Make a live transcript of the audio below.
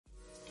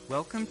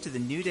Welcome to the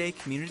New Day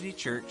Community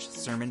Church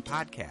Sermon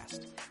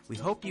Podcast. We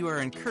hope you are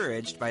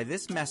encouraged by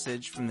this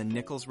message from the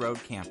Nichols Road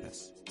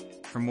campus.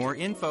 For more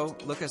info,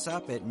 look us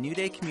up at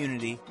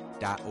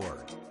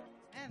newdaycommunity.org.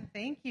 And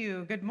thank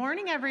you. Good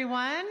morning,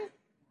 everyone.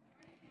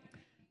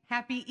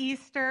 Happy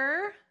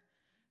Easter.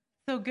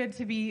 So good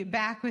to be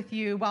back with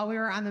you. While we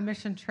were on the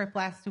mission trip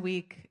last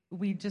week,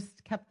 we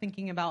just kept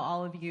thinking about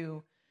all of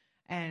you.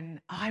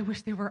 And I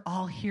wish they were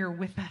all here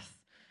with us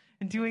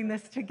and doing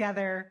this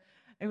together.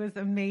 It was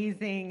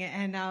amazing.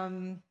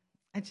 And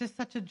it's just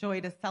such a joy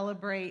to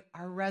celebrate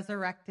our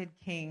resurrected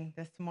King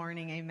this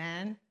morning.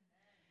 Amen.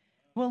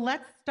 Well,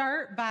 let's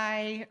start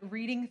by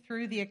reading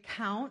through the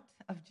account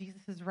of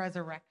Jesus'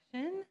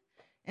 resurrection.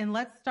 And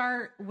let's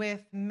start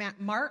with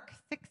Mark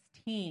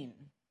 16.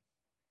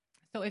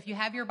 So if you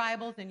have your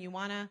Bibles and you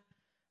want to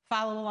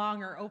follow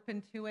along or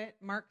open to it,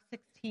 Mark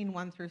 16,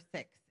 1 through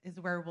 6 is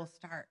where we'll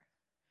start.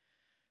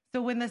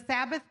 So when the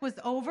Sabbath was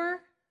over,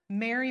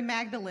 Mary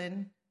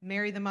Magdalene,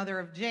 Mary the mother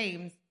of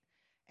James,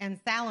 and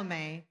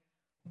Salome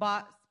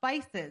bought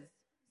spices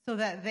so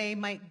that they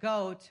might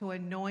go to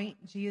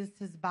anoint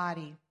Jesus'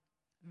 body.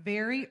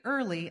 Very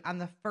early on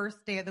the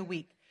first day of the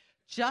week,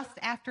 just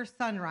after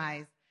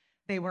sunrise,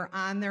 they were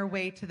on their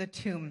way to the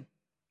tomb.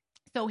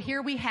 So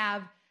here we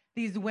have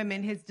these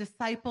women, his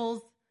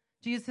disciples,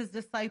 Jesus'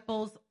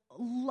 disciples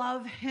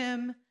love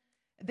him.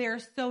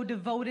 They're so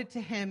devoted to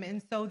him.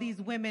 And so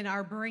these women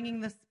are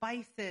bringing the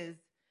spices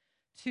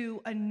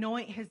to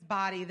anoint his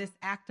body, this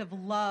act of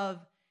love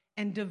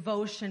and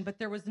devotion. But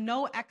there was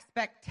no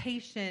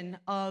expectation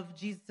of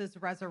Jesus'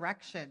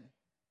 resurrection.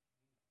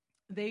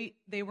 They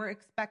were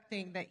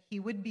expecting that he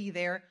would be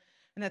there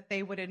and that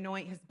they would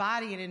anoint his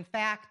body. And in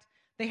fact,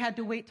 they had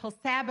to wait till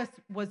Sabbath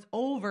was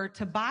over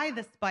to buy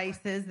the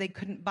spices. They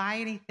couldn't buy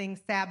anything.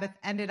 Sabbath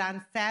ended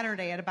on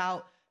Saturday at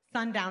about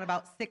sundown,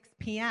 about 6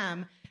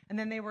 p.m., and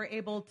then they were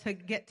able to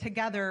get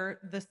together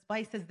the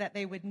spices that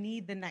they would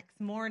need the next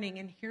morning.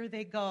 And here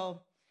they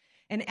go.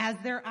 And as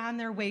they're on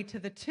their way to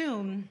the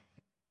tomb,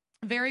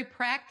 very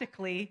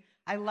practically,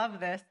 I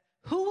love this,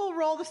 who will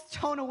roll the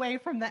stone away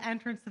from the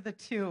entrance of the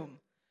tomb?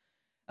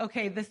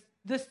 Okay,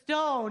 the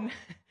stone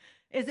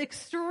is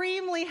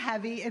extremely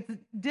heavy. It's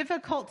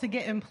difficult to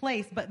get in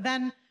place. But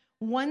then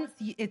once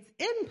it's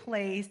in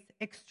place,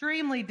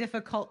 extremely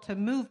difficult to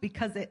move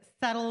because it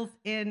settles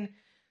in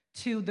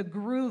to the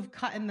groove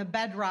cut in the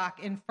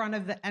bedrock in front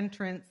of the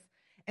entrance.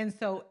 And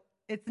so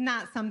it's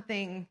not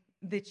something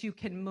that you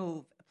can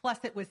move. Plus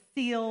it was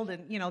sealed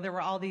and, there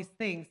were all these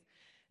things.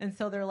 And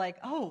so they're like,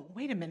 oh,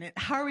 wait a minute.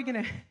 How are we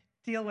going to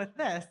deal with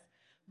this?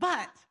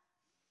 But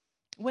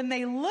when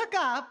they look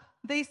up,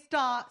 they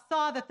saw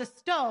that the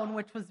stone,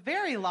 which was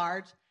very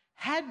large,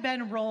 had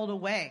been rolled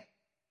away.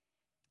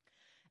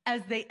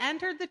 As they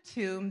entered the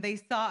tomb, they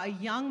saw a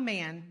young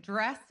man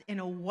dressed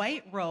in a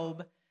white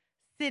robe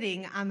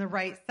sitting on the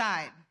right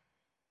side.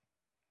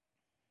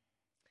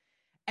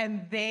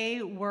 And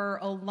they were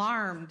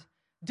alarmed.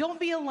 Don't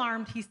be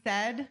alarmed, he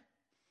said.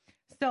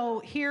 So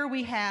here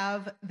we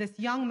have this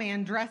young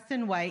man dressed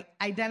in white,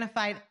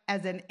 identified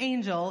as an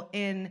angel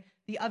in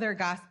the other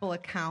gospel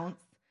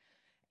accounts.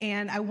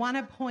 And I want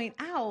to point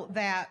out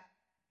that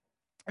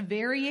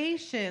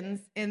variations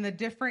in the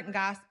different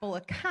gospel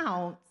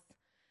accounts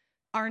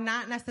are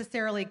not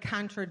necessarily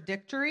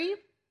contradictory.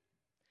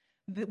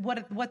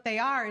 What they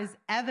are is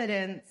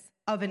evidence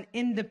of an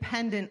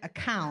independent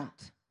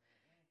account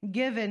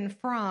given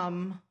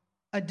from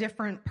a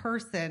different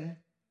person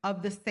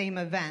of the same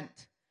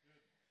event.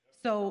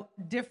 So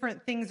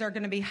different things are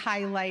going to be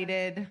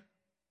highlighted.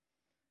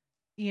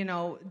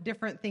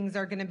 Different things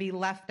are going to be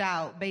left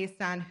out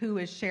based on who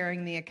is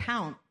sharing the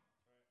account.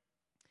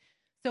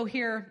 So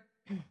here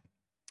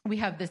we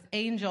have this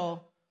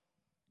angel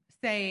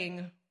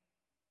saying,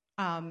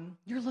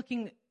 you're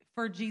looking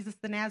for Jesus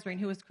the Nazarene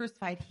who was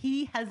crucified.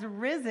 He has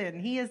risen.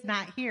 He is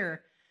not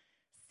here.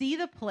 See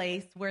the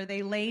place where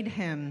they laid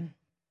him.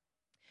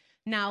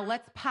 Now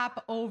let's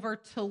pop over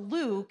to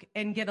Luke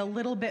and get a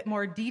little bit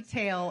more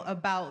detail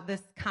about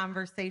this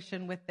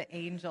conversation with the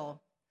angel.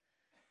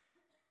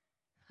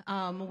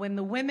 When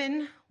the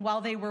women, while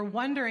they were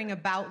wondering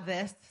about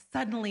this,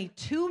 suddenly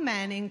 2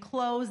 men in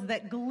clothes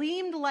that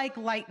gleamed like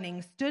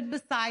lightning stood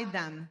beside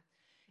them.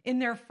 In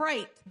their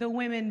fright, the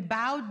women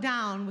bowed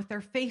down with their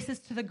faces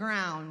to the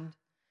ground.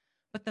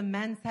 But the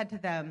men said to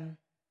them,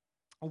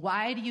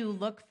 "Why do you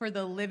look for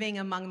the living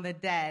among the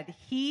dead?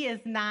 He is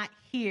not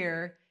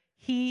here.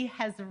 He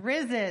has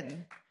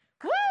risen."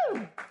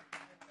 Woo!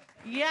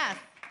 Yes.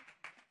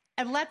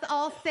 And let's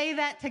all say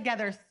that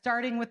together,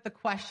 starting with the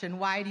question,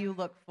 why do you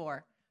look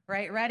for?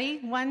 Right, ready?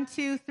 1,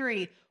 2,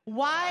 3.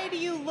 Why do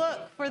you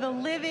look for the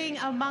living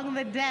among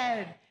the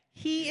dead?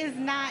 He is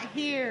not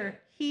here.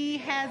 He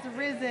has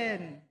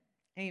risen.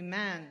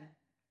 Amen.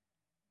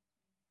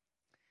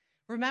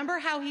 Remember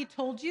how he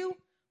told you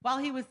while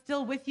he was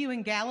still with you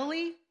in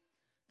Galilee?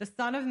 The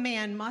Son of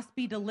Man must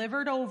be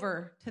delivered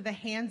over to the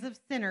hands of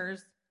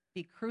sinners,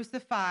 be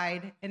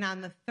crucified, and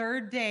on the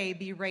third day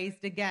be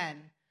raised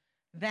again.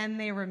 Then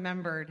they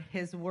remembered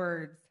his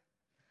words.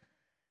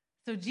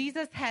 So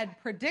Jesus had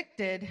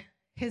predicted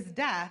his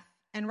death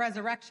and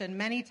resurrection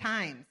many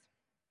times.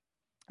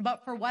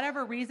 But for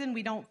whatever reason,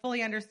 we don't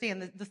fully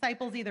understand. The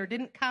disciples either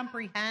didn't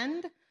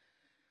comprehend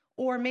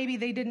or maybe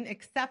they didn't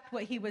accept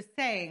what he was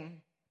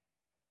saying.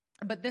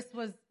 But this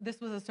was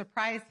a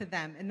surprise to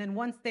them. And then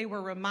once they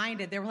were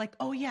reminded, they were like,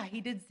 oh yeah,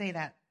 he did say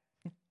that.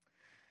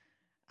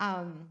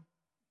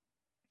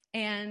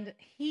 And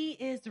he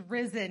is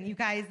risen. You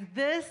guys,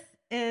 this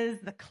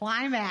is the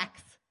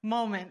climax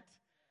moment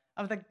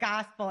of the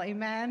gospel.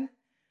 Amen.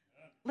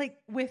 Like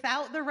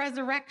without the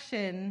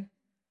resurrection,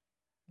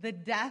 the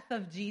death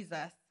of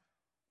Jesus,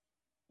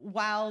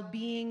 while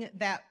being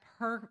that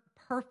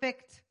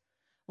perfect,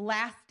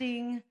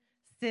 lasting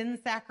sin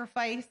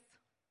sacrifice,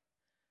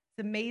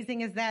 as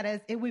amazing as that is,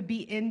 it would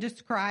be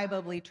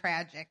indescribably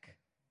tragic.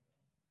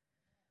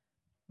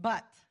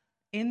 But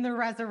in the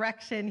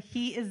resurrection,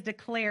 he is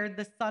declared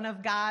the Son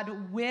of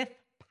God with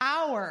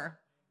power.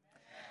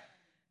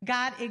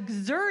 God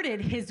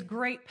exerted his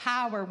great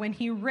power when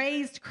he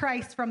raised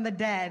Christ from the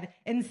dead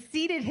and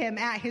seated him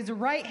at his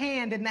right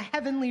hand in the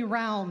heavenly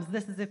realms.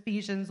 This is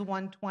Ephesians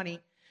 1:20.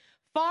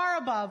 Far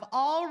above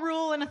all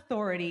rule and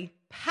authority,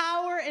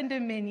 power and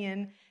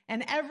dominion,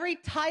 and every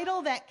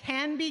title that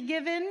can be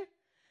given,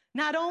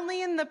 not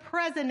only in the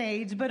present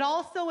age, but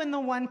also in the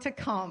one to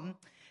come.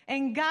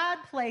 And God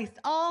placed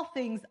all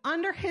things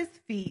under his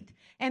feet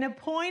and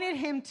appointed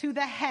him to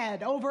the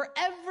head over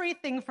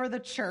everything for the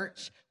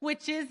church,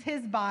 which is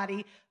his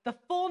body, the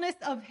fullness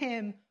of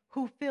him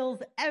who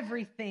fills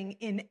everything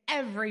in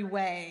every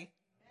way.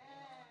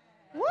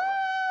 Woo!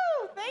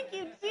 Thank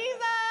you,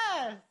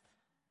 Jesus.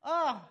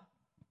 Oh,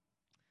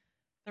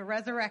 the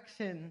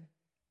resurrection.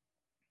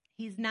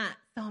 He's not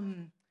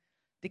some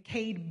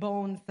decayed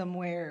bone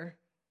somewhere.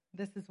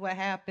 This is what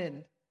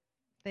happened.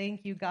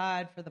 Thank you,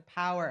 God, for the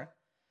power.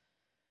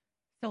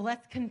 So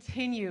let's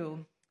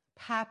continue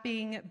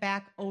popping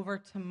back over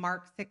to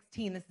Mark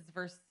 16. This is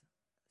verse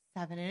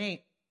 7 and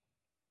 8.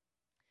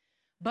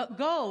 But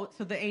go,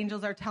 so the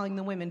angels are telling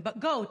the women, but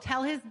go,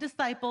 tell his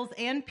disciples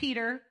and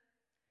Peter.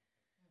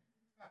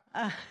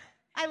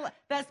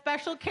 That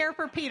special care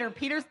for Peter.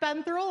 Peter's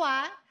been through a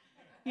lot.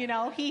 You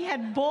know, he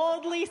had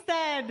boldly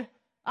said,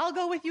 I'll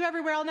go with you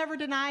everywhere. I'll never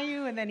deny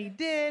you. And then he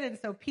did. And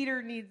so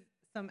Peter needs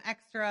some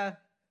extra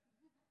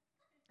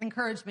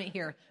encouragement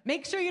here.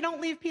 Make sure you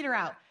don't leave Peter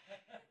out.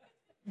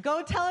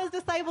 Go tell his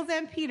disciples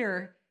and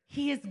Peter,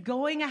 he is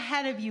going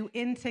ahead of you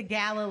into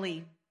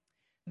Galilee.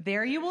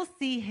 There you will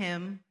see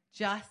him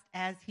just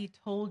as he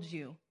told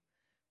you.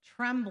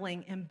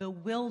 Trembling and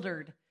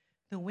bewildered,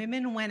 the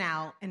women went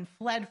out and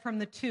fled from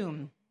the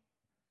tomb.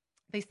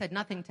 They said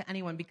nothing to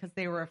anyone because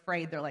they were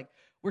afraid. They're like,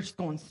 we're just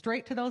going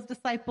straight to those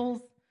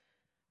disciples,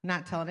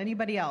 not telling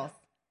anybody else.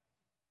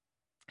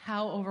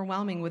 How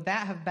overwhelming would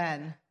that have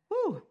been?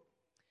 Whew.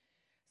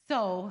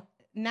 So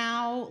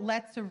now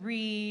let's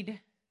read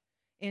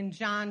in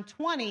John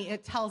 20.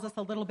 It tells us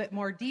a little bit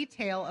more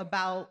detail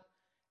about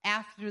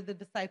after the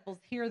disciples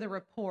hear the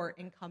report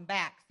and come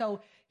back. So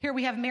here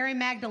we have Mary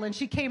Magdalene.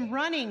 She came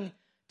running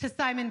to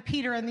Simon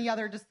Peter and the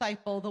other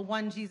disciple, the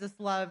one Jesus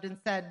loved, and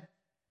said,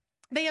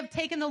 they have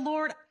taken the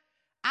Lord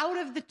out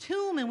of the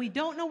tomb, and we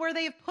don't know where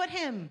they have put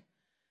him.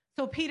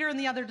 So Peter and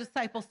the other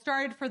disciple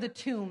started for the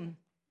tomb.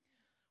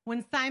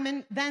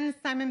 Then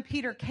Simon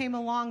Peter came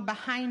along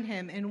behind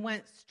him and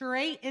went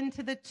straight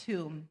into the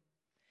tomb.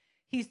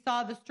 He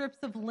saw the strips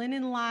of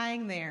linen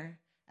lying there,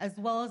 as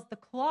well as the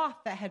cloth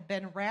that had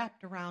been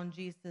wrapped around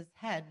Jesus'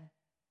 head.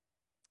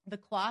 The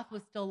cloth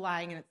was still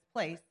lying in its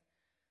place,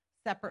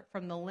 separate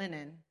from the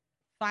linen.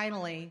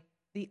 Finally,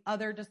 the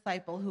other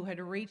disciple who had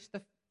reached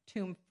the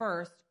tomb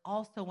first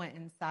also went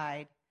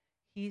inside.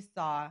 He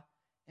saw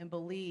and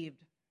believed.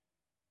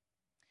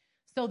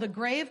 So the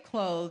grave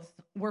clothes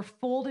were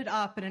folded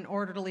up in an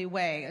orderly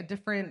way. A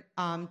different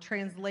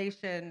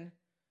translation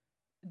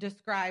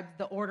describes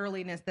the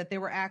orderliness, that they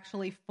were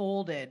actually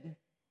folded.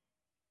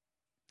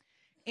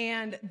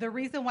 And the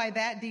reason why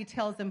that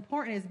detail is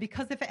important is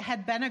because if it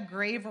had been a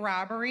grave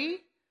robbery,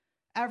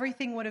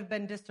 everything would have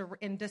been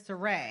in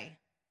disarray.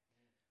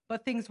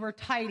 But things were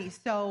tidy.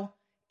 So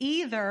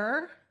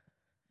either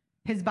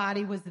his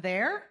body was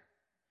there,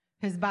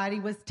 his body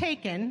was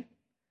taken,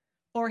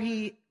 or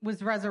he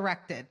was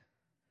resurrected.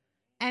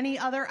 Any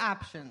other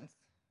options?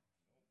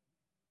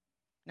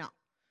 No,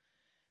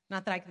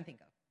 not that I can think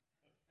of.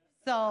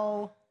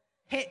 So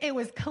it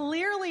was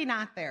clearly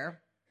not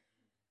there.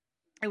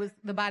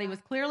 The body was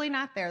clearly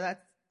not there.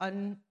 That's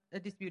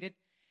undisputed.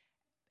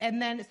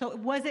 And then, so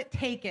was it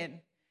taken?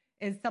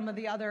 Is some of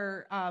the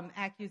other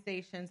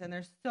accusations, and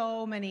there's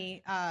so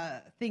many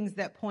things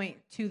that point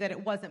to that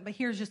it wasn't, but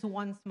here's just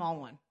one small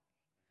one.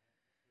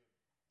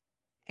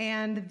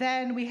 And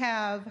then we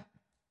have,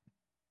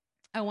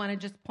 I want to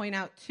just point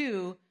out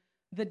too,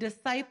 the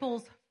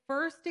disciples'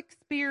 first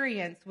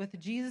experience with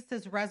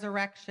Jesus'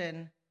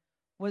 resurrection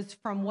was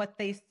from what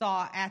they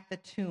saw at the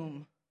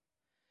tomb.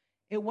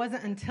 It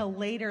wasn't until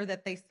later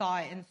that they saw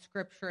it in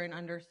Scripture and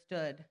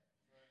understood.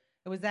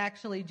 It was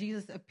actually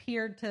Jesus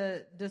appeared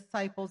to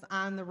disciples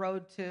on the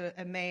road to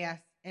Emmaus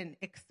and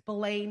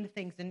explained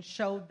things and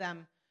showed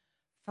them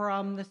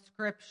from the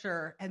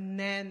scripture. And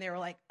then they were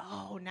like,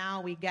 oh,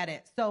 now we get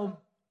it. So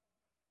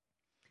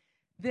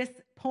this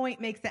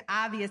point makes it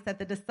obvious that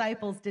the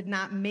disciples did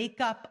not make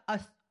up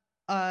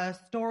a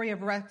story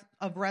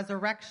of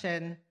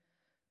resurrection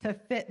to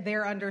fit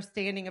their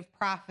understanding of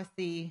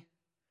prophecy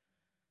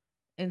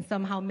and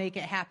somehow make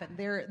it happen.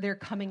 They're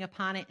coming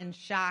upon it in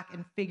shock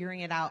and figuring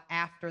it out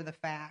after the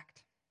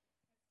fact.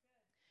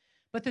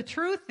 But the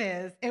truth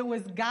is, it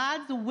was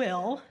God's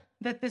will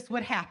that this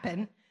would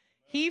happen.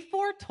 He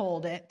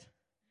foretold it,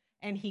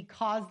 and he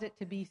caused it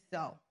to be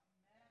so.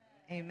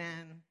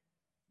 Amen.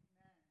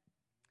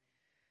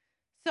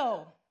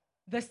 So,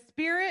 the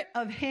spirit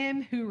of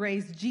him who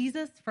raised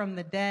Jesus from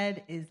the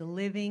dead is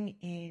living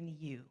in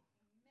you.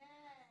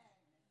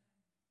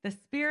 The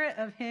spirit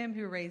of him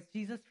who raised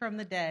Jesus from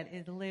the dead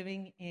is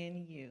living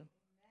in you.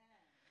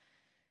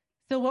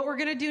 So what we're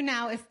going to do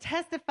now is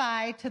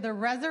testify to the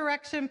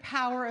resurrection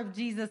power of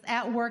Jesus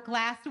at work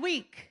last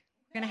week.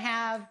 We're going to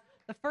have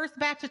the first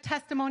batch of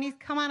testimonies.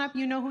 Come on up.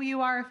 You know who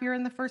you are if you're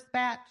in the first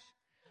batch.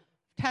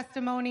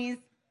 Testimonies.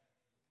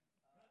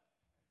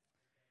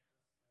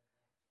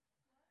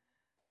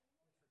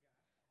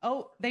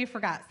 Oh, they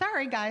forgot.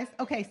 Sorry, guys.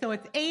 Okay, so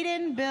it's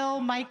Aiden, Bill,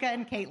 Micah,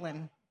 and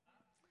Caitlin.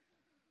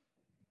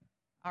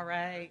 All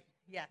right.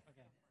 Yes.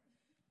 Okay.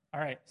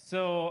 All right.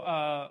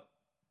 So,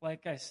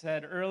 like I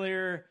said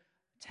earlier,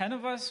 10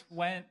 of us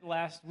went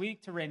last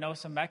week to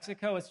Reynosa,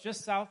 Mexico. It's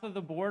just south of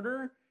the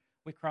border.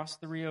 We crossed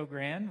the Rio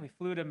Grande. We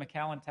flew to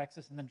McAllen,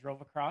 Texas, and then drove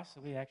across.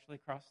 So we actually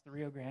crossed the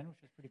Rio Grande, which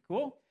was pretty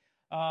cool.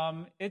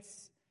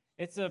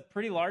 It's a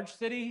pretty large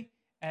city.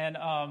 And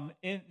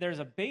there's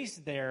a base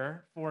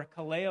there for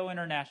Kaleo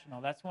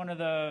International. That's one of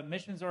the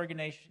missions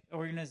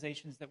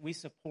organizations that we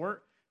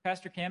support.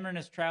 Pastor Cameron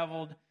has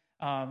traveled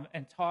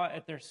and taught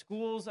at their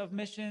schools of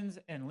missions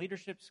and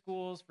leadership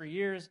schools for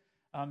years.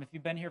 If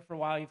you've been here for a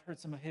while, you've heard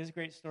some of his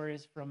great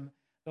stories from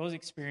those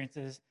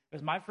experiences. It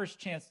was my first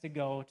chance to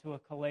go to a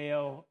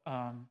Kaleo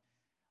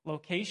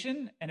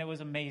location, and it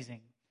was amazing.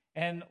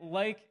 And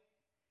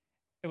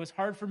it was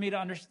hard for me to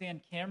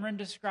understand Cameron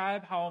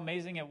describe how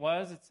amazing it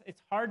was.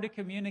 It's hard to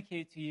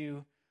communicate to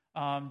you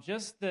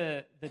just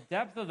the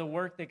depth of the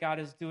work that God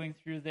is doing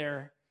through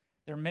their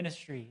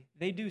ministry.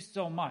 They do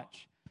so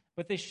much,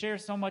 but they share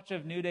so much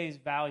of New Day's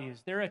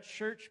values. They're a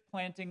church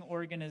planting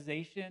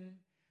organization.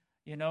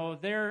 You know,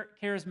 they're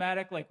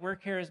charismatic like we're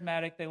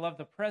charismatic. They love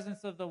the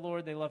presence of the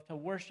Lord. They love to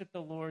worship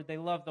the Lord. They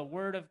love the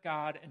Word of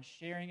God and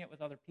sharing it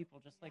with other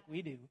people just like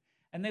we do.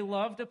 And they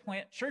love to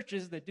plant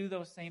churches that do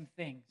those same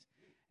things.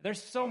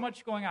 There's so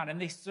much going on,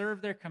 and they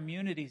serve their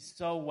communities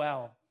so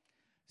well.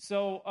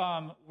 So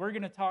we're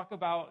going to talk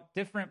about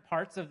different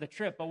parts of the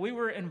trip, but we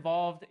were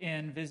involved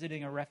in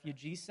visiting a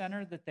refugee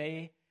center that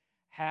they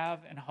have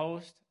and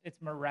host.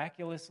 It's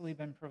miraculously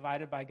been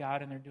provided by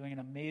God, and they're doing an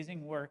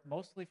amazing work,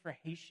 mostly for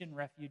Haitian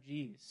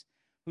refugees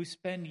who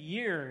spend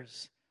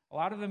years, a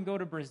lot of them go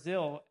to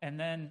Brazil, and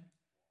then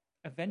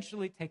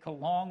eventually take a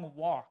long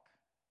walk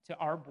to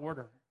our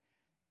border,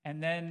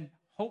 and then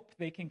hope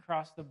they can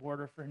cross the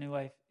border for a new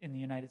life in the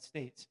United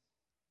States.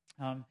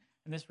 And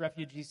this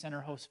refugee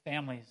center hosts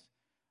families,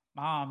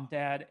 mom,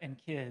 dad, and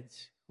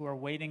kids who are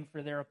waiting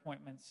for their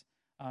appointments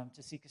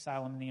to seek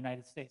asylum in the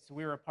United States. So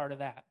we were a part of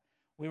that.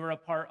 We were a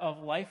part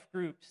of life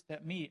groups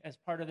that meet as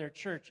part of their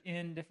church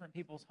in different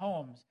people's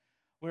homes.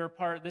 We were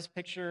part of this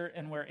picture,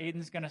 and where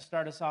Aiden's going to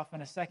start us off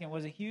in a second,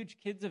 was a huge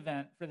kids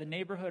event for the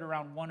neighborhood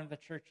around one of the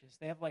churches.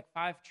 They have like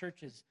 5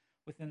 churches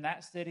within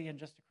that city and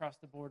just across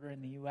the border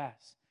in the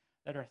U.S.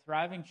 that are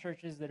thriving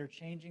churches that are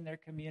changing their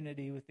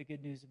community with the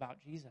good news about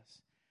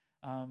Jesus.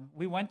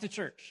 We went to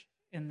church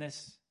in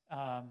this,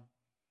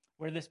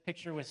 where this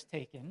picture was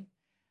taken.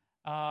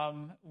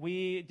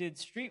 We did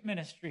street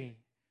ministry.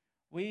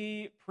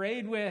 We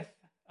prayed with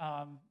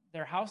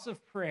their house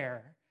of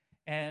prayer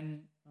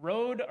and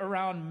rode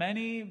around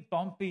many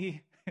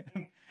bumpy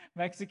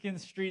Mexican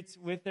streets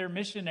with their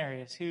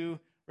missionaries who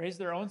raised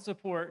their own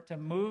support to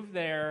move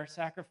there,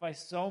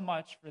 sacrifice so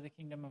much for the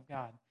kingdom of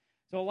God.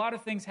 So a lot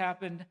of things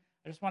happened.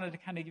 I just wanted to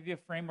kind of give you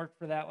a framework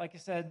for that. Like I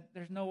said,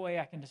 there's no way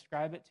I can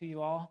describe it to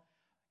you all.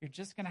 You're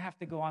just going to have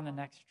to go on the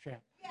next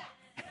trip.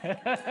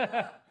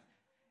 Yeah.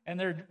 And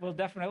there will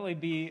definitely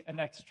be a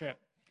next trip.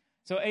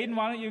 So Aiden,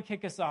 why don't you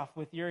kick us off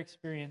with your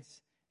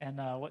experience and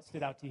what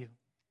stood out to you?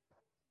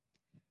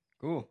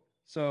 Cool.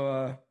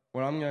 So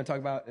what I'm going to talk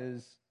about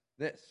is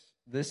this.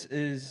 This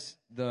is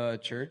the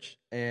church,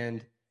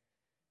 and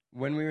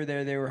when we were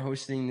there, they were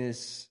hosting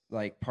this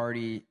like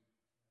party,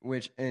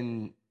 which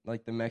in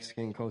like the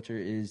Mexican culture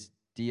is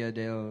Dia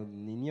del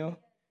Niños,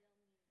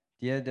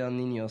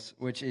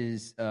 which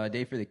is a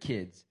day for the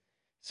kids.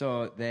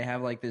 So they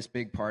have like this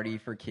big party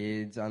for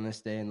kids on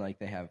this day, and like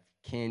they have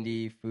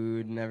candy,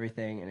 food, and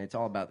everything, and it's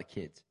all about the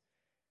kids.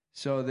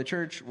 So the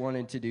church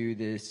wanted to do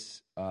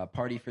this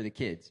party for the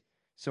kids.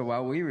 So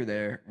while we were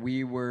there,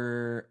 we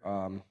were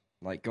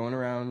like going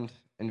around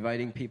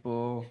inviting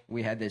people.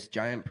 We had this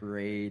giant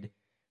parade,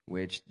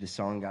 which the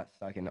song got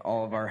stuck in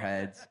all of our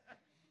heads.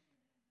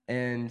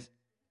 And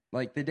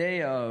like the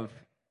day of,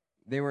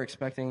 they were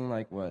expecting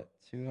like, what,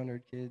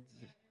 200 kids?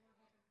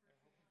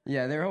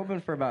 Yeah, they were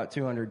hoping for about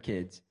 200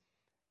 kids.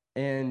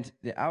 And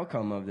the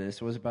outcome of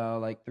this was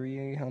about like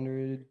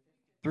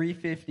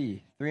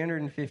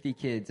 350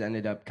 kids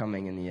ended up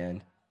coming in the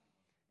end.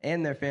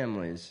 And their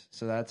families.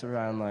 So that's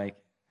around like,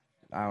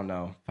 I don't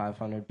know,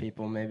 500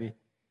 people maybe.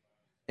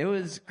 It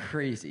was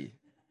crazy.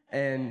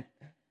 And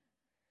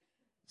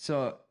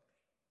so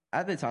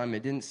at the time,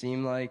 it didn't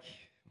seem like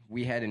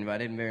we had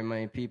invited very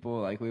many people.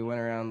 Like, we went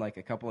around like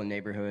a couple of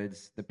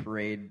neighborhoods. The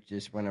parade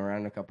just went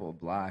around a couple of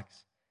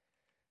blocks.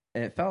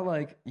 And it felt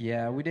like,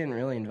 yeah, we didn't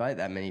really invite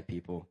that many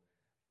people.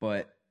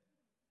 But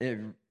it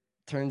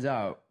turns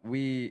out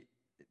the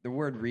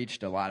word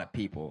reached a lot of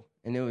people,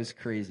 and it was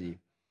crazy.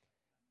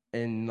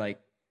 And like,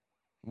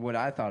 what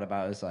I thought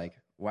about is like,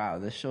 wow,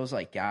 this shows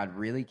like God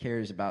really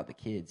cares about the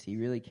kids. He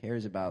really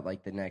cares about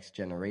like the next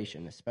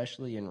generation,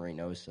 especially in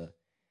Reynosa.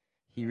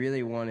 He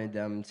really wanted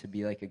them to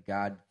be like a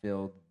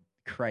God-filled,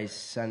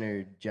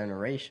 Christ-centered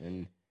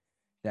generation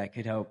that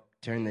could help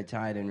turn the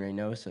tide in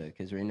Reynosa,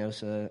 because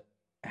Reynosa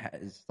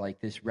has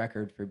like this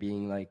record for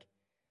being like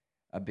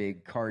a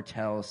big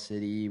cartel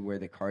city where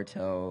the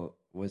cartel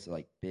was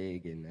like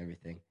big and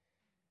everything.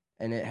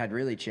 And it had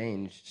really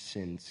changed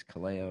since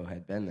Kaleo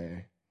had been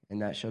there. And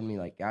that showed me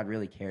like God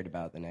really cared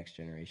about the next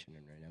generation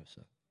in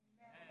Reynosa.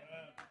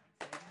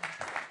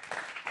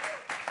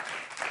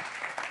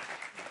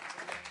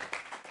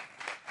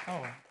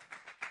 Oh,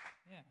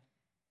 yeah.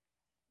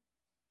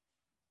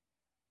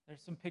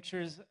 There's some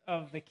pictures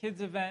of the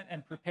kids' event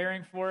and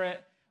preparing for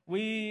it.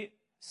 We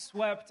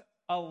swept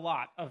a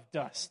lot of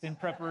dust in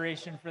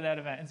preparation for that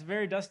event. It's a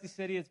very dusty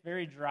city. It's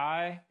very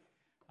dry.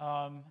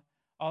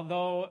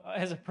 Although,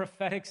 as a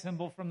prophetic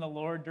symbol from the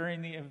Lord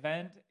during the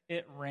event,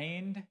 it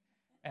rained.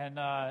 And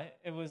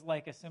it was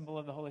like a symbol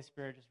of the Holy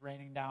Spirit just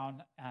raining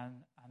down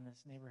on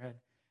this neighborhood.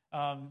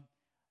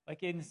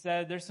 Like Aiden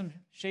said, there's some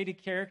shady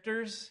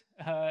characters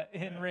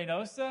in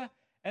Reynosa,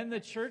 and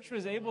the church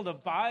was able to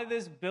buy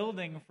this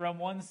building from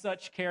one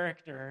such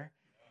character.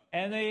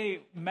 And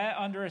they met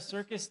under a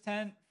circus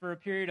tent for a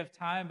period of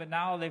time, but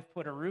now they've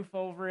put a roof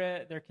over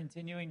it. They're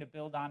continuing to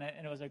build on it,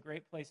 and it was a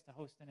great place to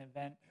host an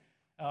event.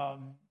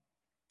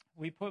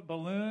 We put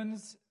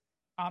balloons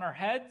on our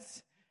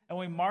heads, and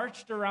we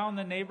marched around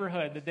the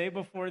neighborhood the day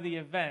before the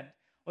event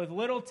with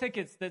little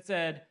tickets that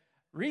said,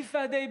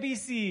 Rifa de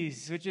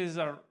Bicis, which is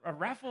a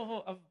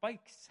raffle of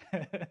bikes.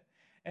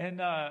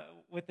 And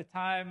with the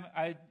time,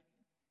 thank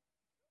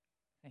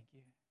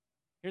you.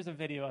 Here's a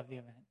video of the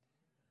event.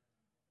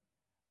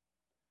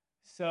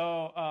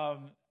 So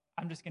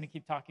I'm just going to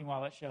keep talking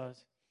while it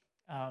shows.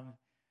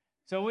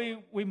 So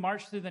we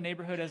marched through the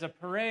neighborhood as a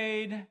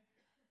parade.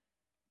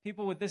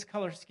 People with this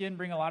color skin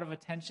bring a lot of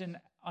attention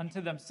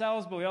unto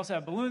themselves, but we also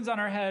have balloons on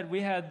our head.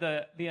 We had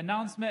the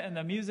announcement and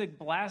the music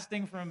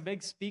blasting from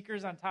big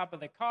speakers on top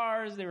of the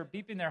cars. They were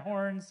beeping their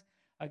horns.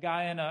 A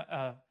guy in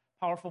a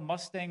powerful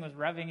Mustang was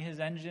revving his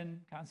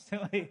engine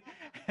constantly.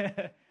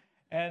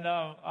 And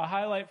a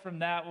highlight from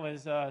that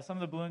was some of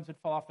the balloons would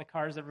fall off the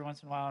cars every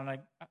once in a while, and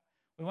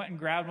we went and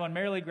grabbed one.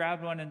 Marilee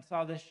grabbed one and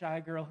saw this shy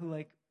girl who,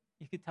 like,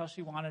 you could tell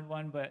she wanted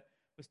one, but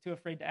was too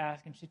afraid to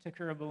ask, and she took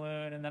her a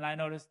balloon. And then I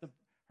noticed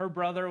her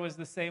brother was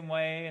the same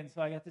way, and so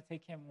I got to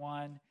take him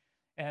one.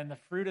 And the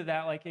fruit of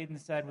that, like Aiden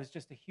said, was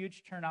just a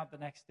huge turnout the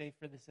next day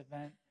for this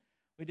event.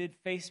 We did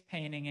face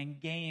painting and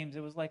games.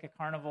 It was like a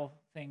carnival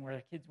thing where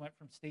the kids went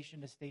from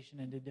station to station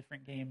and did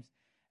different games.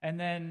 And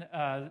then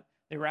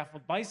they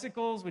raffled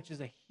bicycles, which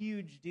is a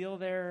huge deal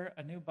there.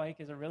 A new bike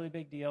is a really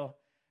big deal.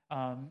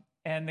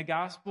 And the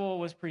gospel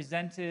was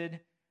presented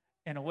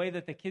in a way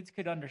that the kids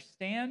could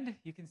understand.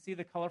 You can see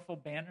the colorful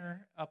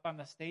banner up on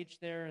the stage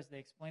there as they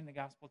explained the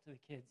gospel to the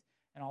kids,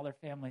 and all their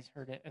families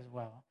heard it as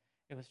well.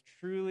 It was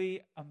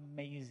truly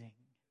amazing.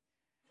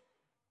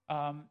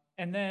 And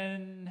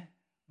then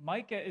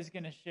Micah is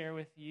going to share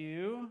with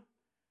you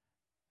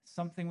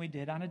something we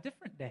did on a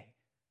different day.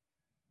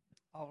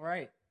 All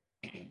right.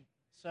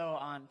 So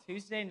on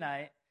Tuesday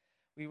night,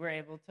 we were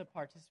able to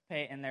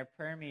participate in their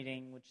prayer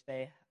meeting, which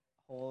they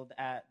hold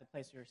at the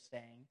place we were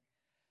staying.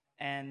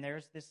 And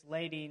there's this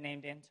lady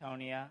named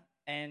Antonia,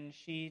 and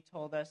she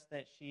told us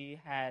that she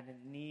had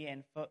knee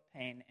and foot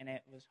pain, and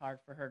it was hard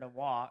for her to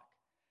walk.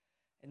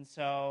 And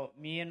so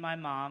me and my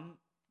mom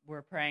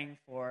were praying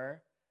for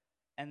her,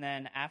 and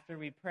then after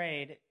we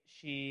prayed,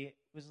 she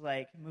was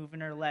like moving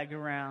her leg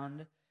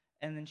around,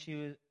 and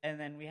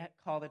then we had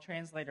called a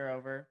translator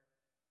over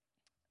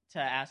to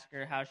ask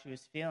her how she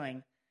was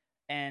feeling,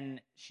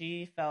 and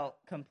she felt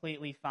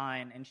completely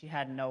fine, and she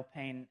had no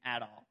pain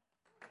at all.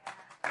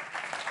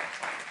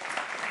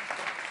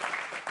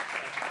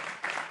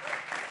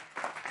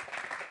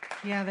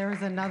 Yeah, there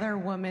was another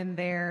woman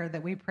there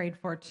that we prayed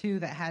for too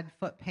that had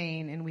foot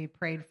pain, and we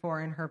prayed for,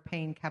 and her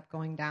pain kept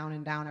going down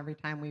and down every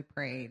time we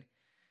prayed.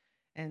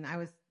 And I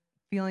was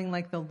feeling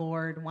like the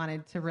Lord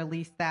wanted to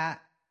release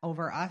that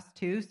over us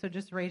too. So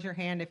just raise your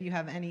hand if you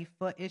have any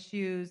foot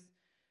issues,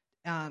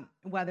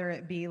 whether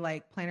it be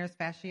like plantar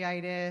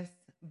fasciitis,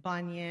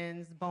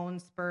 bunions, bone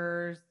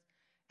spurs,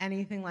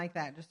 anything like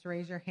that. Just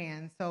raise your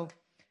hand. So,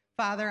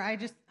 Father,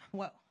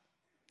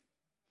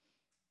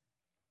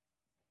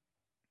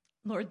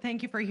 Lord,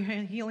 thank you for your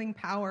healing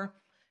power.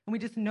 And we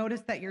just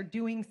noticed that you're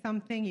doing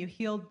something. You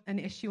healed an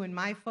issue in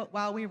my foot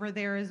while we were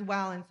there as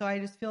well. And so I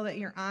just feel that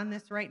you're on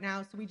this right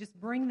now. So we just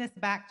bring this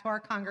back to our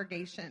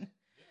congregation.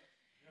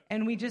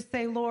 And we just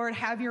say, Lord,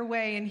 have your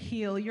way and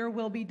heal. Your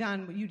will be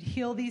done. You'd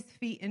heal these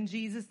feet in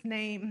Jesus'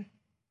 name.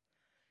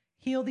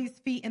 Heal these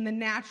feet in the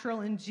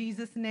natural in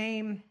Jesus'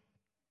 name.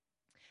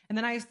 And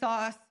then I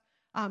saw us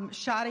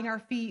shodding our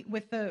feet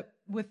with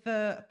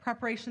the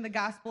preparation of the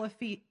gospel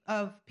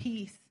of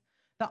peace,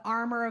 the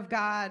armor of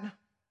God.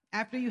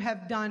 After you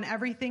have done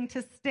everything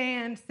to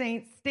stand,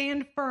 saints,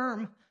 stand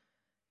firm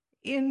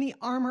in the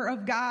armor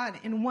of God.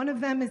 And one of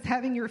them is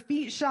having your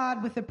feet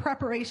shod with the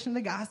preparation of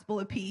the gospel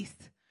of peace.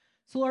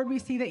 So, Lord, we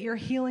see that you're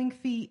healing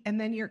feet, and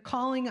then you're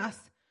calling us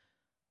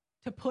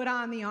to put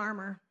on the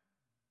armor.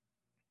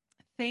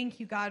 Thank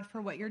you, God,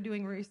 for what you're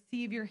doing. We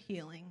receive your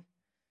healing.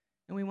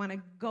 And we want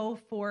to go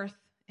forth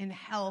in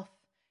health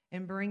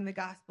and bring the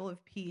gospel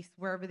of peace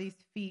wherever these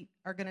feet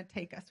are going to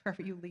take us,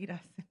 wherever you lead us.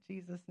 In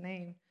Jesus'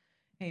 name,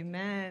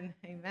 amen.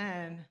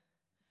 Amen.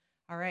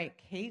 All right,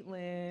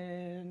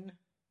 Caitlin.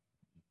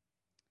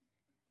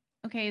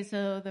 Okay,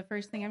 so the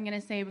first thing I'm going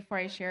to say before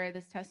I share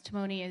this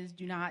testimony is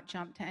do not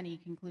jump to any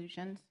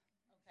conclusions.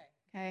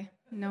 Okay?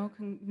 No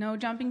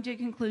jumping to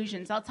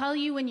conclusions. I'll tell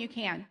you when you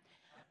can.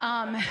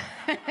 Okay.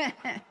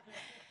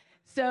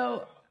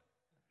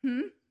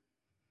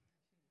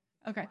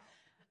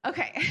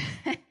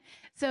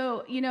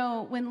 So,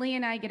 when Lee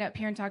and I get up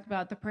here and talk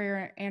about the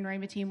prayer and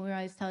Rhema team, we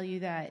always tell you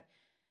that,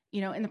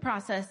 in the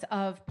process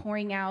of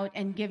pouring out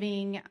and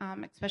giving,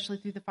 especially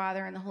through the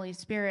Father and the Holy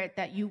Spirit,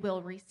 that you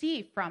will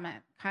receive from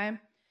it, okay?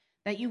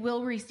 That you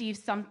will receive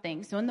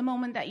something. So in the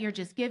moment that you're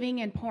just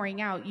giving and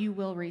pouring out, you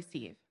will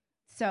receive.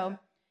 So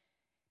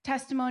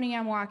testimony,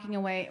 I'm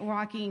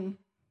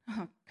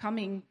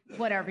coming,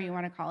 whatever you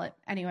want to call it.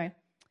 Anyway,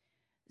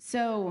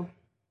 so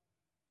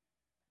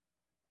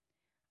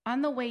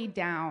on the way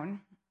down,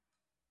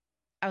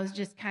 I was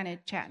just kind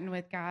of chatting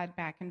with God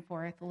back and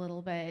forth a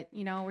little bit.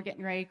 We're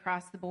getting ready to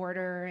cross the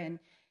border, and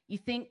you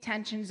think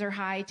tensions are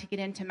high to get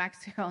into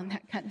Mexico and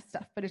that kind of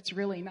stuff, but it's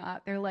really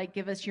not. They're like,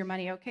 give us your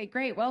money. Okay,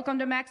 great. Welcome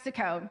to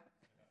Mexico.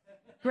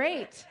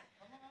 Great.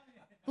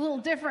 A little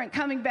different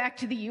coming back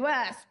to the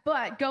U.S.,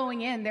 but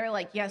going in, they're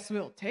like, yes,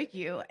 we'll take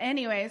you.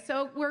 Anyway,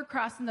 so we're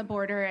crossing the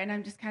border, and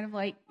I'm just kind of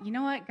like, you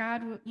know what,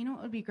 God, what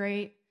would be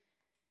great?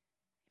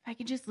 If I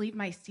could just leave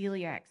my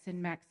celiacs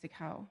in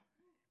Mexico,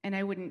 and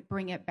I wouldn't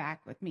bring it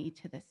back with me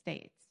to the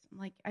States.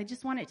 Like, I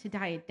just want it to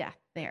die a death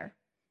there.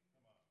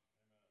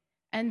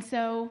 And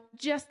so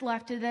just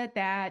left it at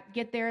that.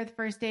 Get there the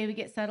first day, we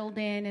get settled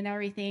in and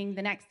everything.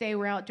 The next day,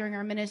 we're out during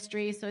our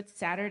ministry, so it's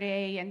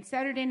Saturday. And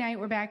Saturday night,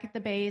 we're back at the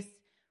base.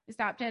 We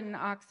stopped at an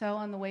OXXO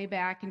on the way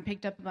back and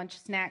picked up a bunch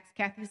of snacks.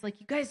 Kathy was like,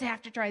 you guys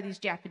have to try these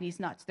Japanese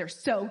nuts. They're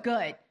so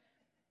good.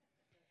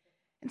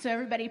 And so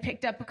everybody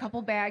picked up a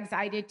couple bags.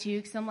 I did too,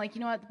 because I'm like,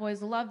 you know what? The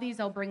boys will love these.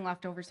 I'll bring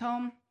leftovers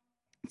home.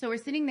 So we're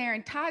sitting there,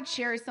 and Todd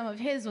shares some of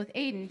his with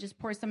Aiden, just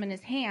pours some in his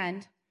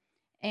hand.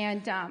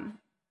 And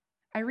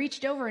I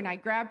reached over, and I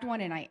grabbed one,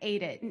 and I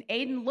ate it. And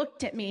Aiden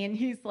looked at me, and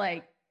he's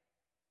like,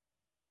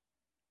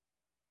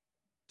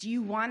 do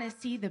you want to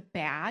see the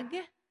bag?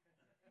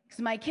 Because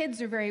my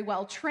kids are very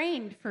well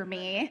trained for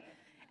me.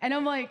 And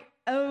I'm like,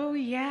 oh,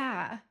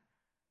 yeah.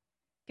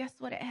 Guess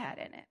what it had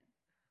in it?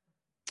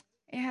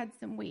 It had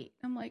some wheat.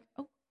 I'm like,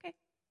 okay.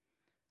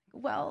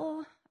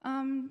 Well,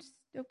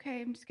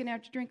 okay, I'm just going to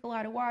have to drink a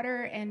lot of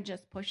water and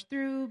just push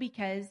through,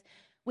 because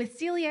with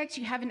celiacs,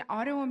 you have an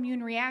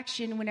autoimmune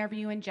reaction whenever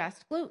you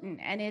ingest gluten,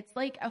 and it's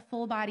like a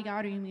full-body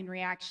autoimmune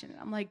reaction.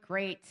 I'm like,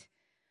 great,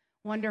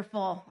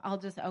 wonderful. I'm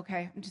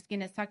just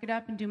going to suck it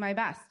up and do my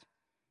best.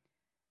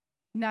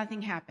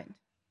 Nothing happened.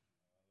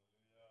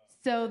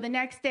 So the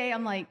next day,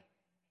 I'm like,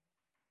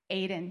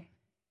 Aiden,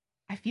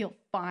 I feel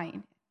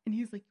fine. And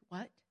he's like,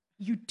 what?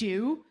 You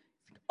do?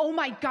 He's like, oh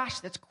my gosh,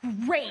 that's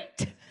great.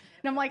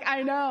 And I'm like,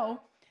 I know.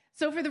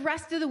 So for the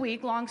rest of the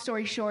week, long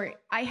story short,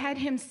 I had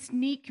him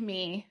sneak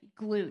me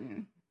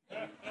gluten.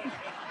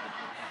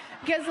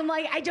 Because I'm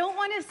like, I don't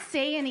want to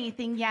say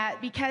anything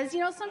yet, because,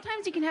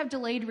 sometimes you can have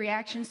delayed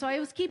reactions. So I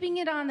was keeping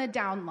it on the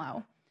down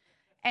low.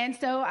 And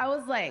so I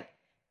was like,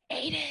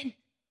 Aiden,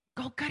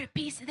 go cut a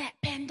piece of that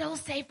pan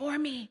dulce for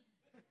me.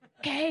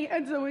 Okay?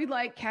 And so we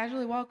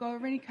casually walk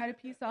over, and he cut a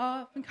piece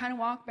off and kind of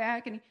walk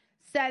back, and he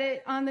set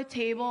it on the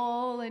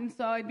table. And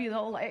so I'd be the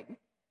whole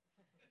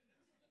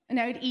and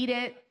I would eat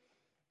it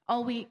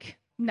all week.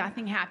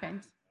 Nothing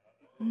happened.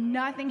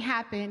 Nothing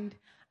happened.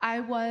 I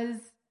was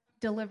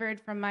delivered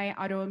from my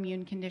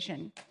autoimmune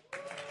condition.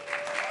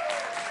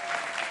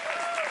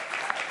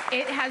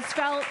 It has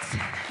felt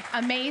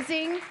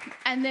amazing.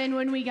 And then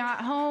when we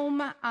got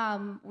home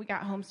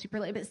super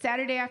late, but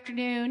Saturday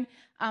afternoon,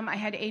 I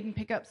had Aiden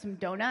pick up some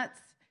donuts.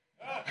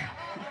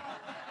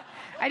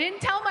 I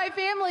didn't tell my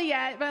family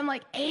yet, but I'm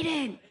like,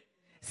 Aiden,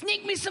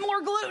 sneak me some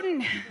more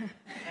gluten.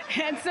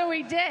 And so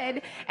we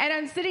did. And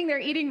I'm sitting there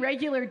eating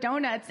regular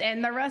donuts,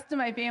 and the rest of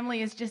my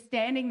family is just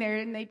standing there,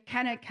 and they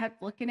kind of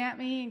kept looking at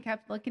me.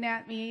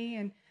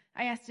 And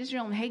I asked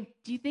Israel, hey,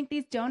 do you think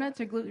these donuts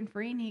are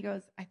gluten-free? And he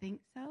goes, I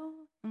think so.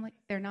 I'm like,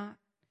 they're not.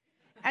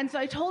 And so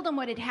I told him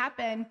what had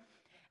happened.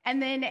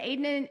 And then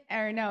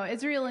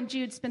Israel and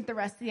Jude spent the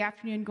rest of the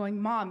afternoon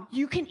going, Mom,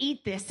 you can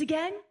eat this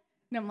again?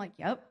 And I'm like,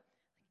 yep.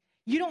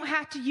 You don't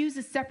have to use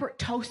a separate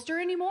toaster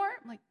anymore?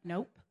 I'm like,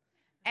 nope.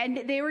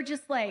 And they were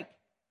just like,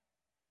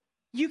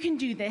 you can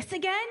do this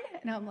again?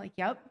 And I'm like,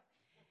 yep.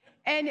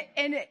 And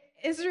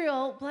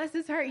Israel, bless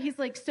his heart, he's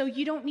like, so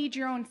you don't need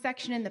your own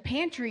section in the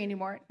pantry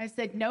anymore? I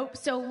said, nope.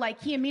 So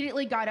like he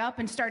immediately got up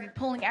and started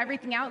pulling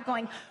everything out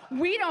going,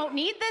 we don't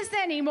need this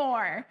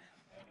anymore.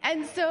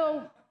 And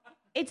so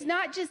it's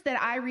not just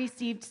that I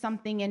received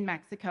something in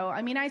Mexico.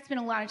 I mean, I spent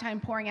a lot of time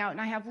pouring out,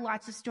 and I have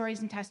lots of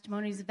stories and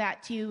testimonies of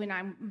that too, and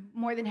I'm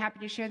more than happy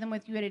to share them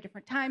with you at a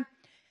different time.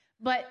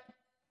 But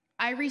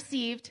I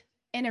received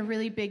in a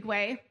really big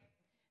way,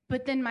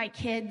 but then my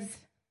kids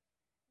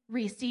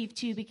receive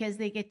too because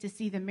they get to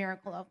see the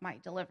miracle of my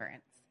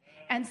deliverance.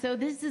 And so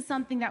this is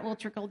something that will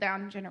trickle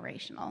down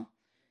generational.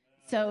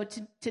 So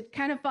to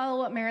kind of follow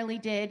what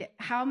Marilee did,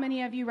 how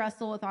many of you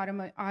wrestle with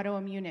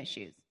autoimmune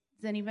issues?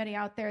 Is anybody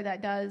out there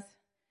that does?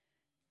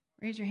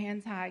 Raise your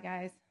hands high,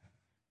 guys.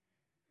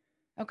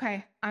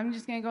 Okay, I'm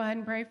just going to go ahead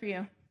and pray for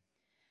you.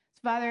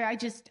 So Father, I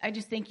just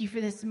thank you for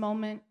this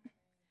moment.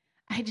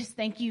 I just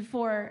thank you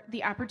for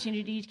the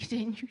opportunity to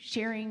continue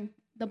sharing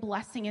the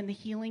blessing and the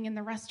healing and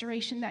the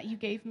restoration that you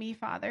gave me,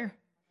 Father.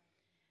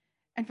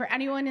 And for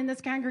anyone in this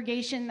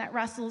congregation that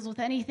wrestles with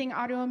anything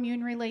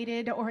autoimmune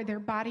related or their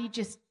body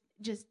just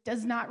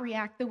does not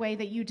react the way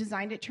that you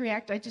designed it to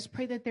react, I just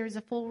pray that there's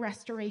a full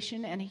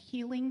restoration and a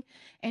healing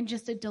and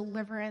just a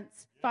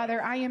deliverance.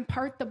 Father, I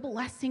impart the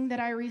blessing that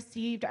I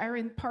received. I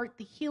impart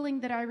the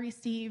healing that I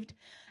received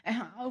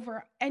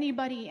over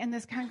anybody in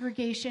this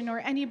congregation or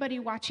anybody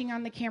watching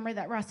on the camera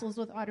that wrestles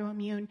with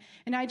autoimmune.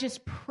 And I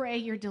just pray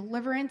your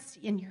deliverance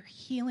and your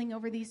healing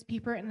over these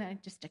people, and I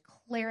just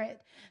declare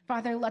it.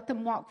 Father, let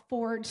them walk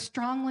forward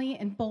strongly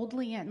and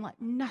boldly and let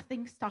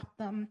nothing stop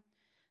them.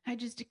 I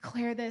just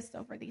declare this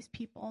over these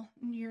people.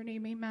 In your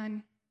name,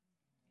 amen.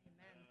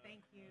 Amen.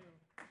 Thank you.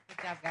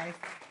 Good job, guys.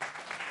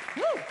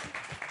 Woo!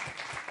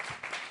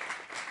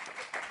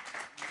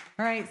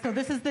 All right, so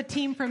this is the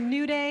team from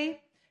New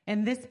Day,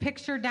 and this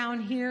picture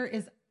down here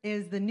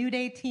is the New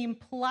Day team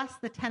plus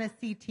the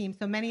Tennessee team.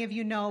 So many of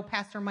you know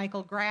Pastor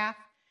Michael Graff.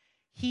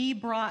 He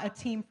brought a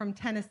team from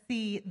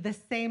Tennessee the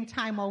same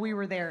time while we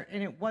were there,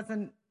 and it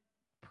wasn't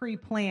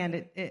pre-planned.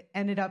 It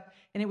ended up,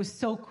 and it was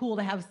so cool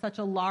to have such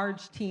a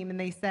large team. And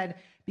they said,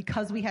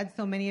 because we had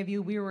so many of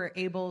you, we were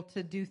able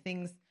to do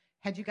things.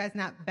 Had you guys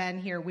not been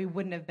here, we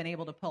wouldn't have been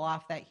able to pull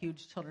off that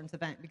huge children's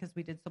event because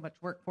we did so much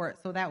work for it.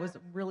 So that was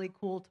really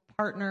cool to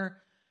partner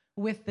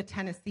with the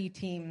Tennessee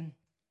team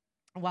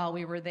while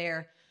we were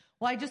there.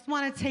 Well, I just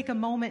want to take a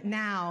moment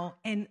now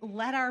and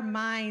let our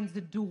minds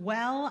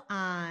dwell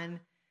on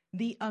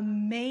the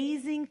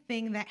amazing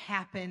thing that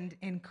happened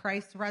in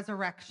Christ's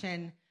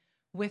resurrection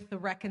with the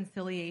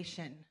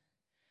reconciliation.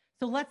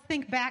 So let's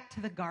think back to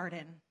the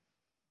garden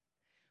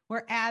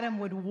where Adam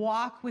would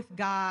walk with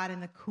God in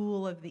the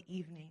cool of the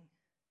evening.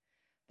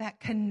 That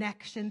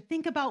connection.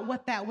 Think about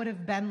what that would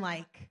have been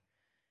like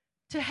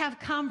to have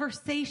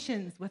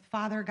conversations with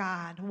Father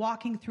God,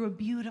 walking through a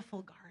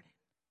beautiful garden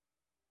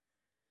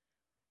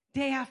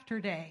day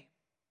after day.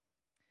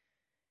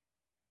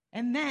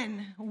 And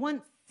then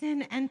once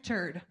sin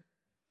entered,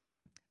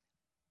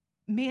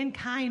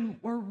 mankind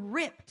were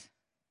ripped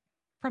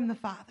from the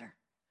Father.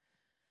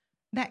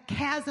 That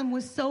chasm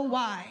was so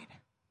wide.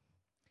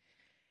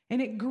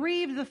 And it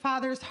grieved the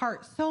Father's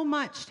heart so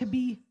much to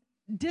be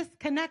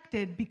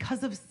disconnected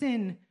because of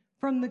sin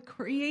from the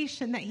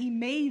creation that he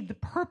made. The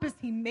purpose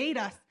he made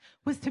us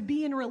was to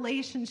be in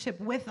relationship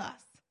with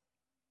us.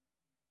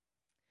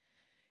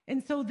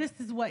 And so this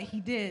is what he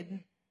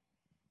did.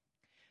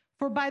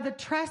 For by the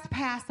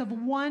trespass of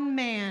one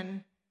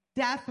man,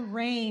 death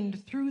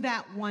reigned through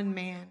that one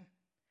man.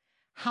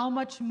 How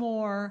much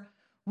more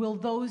will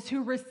those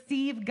who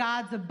receive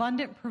God's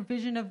abundant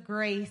provision of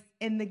grace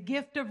and the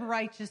gift of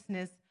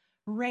righteousness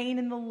reign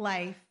in the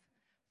life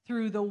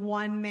through the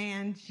one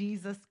man,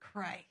 Jesus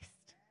Christ?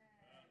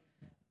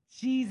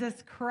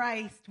 Jesus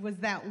Christ was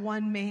that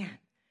one man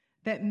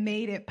that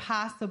made it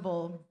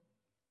possible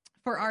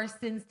for our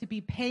sins to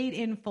be paid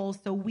in full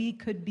so we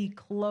could be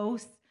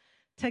close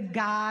to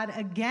God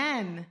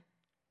again.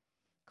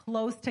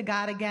 Close to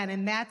God again.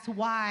 And that's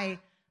why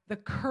the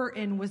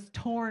curtain was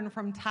torn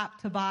from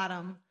top to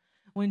bottom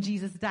when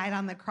Jesus died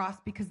on the cross,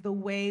 because the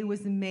way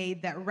was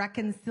made, that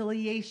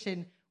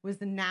reconciliation was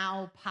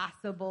now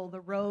possible.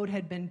 The road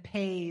had been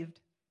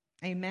paved.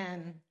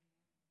 Amen.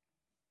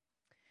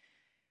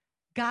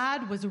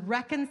 God was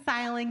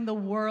reconciling the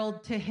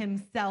world to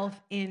himself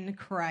in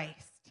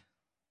Christ.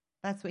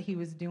 That's what he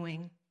was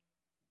doing.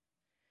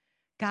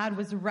 God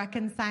was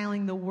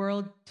reconciling the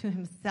world to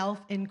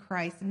himself in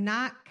Christ,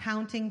 not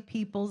counting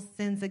people's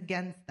sins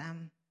against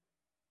them.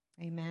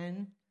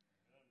 Amen.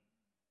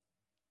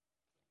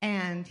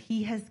 And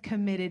he has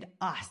committed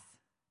us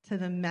to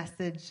the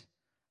message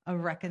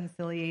of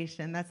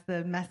reconciliation. That's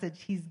the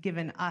message he's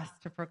given us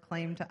to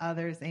proclaim to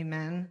others.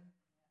 Amen.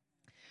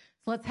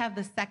 So let's have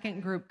the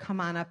second group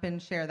come on up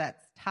and share.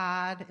 That's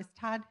Todd. Is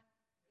Todd?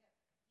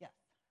 Yes.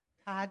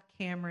 Todd,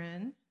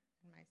 Cameron,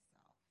 and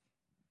myself.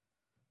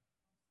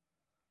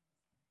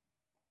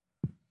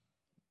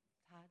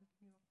 Todd,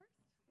 you go first.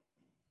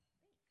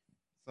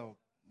 So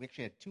we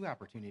actually had two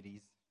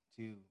opportunities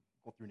to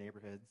go through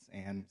neighborhoods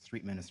and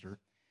street minister.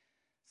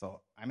 So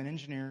I'm an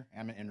engineer,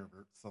 I'm an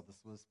introvert, so this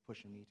was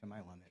pushing me to my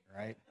limit,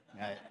 right?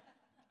 It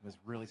was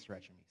really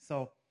stretching me.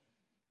 So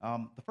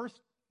the first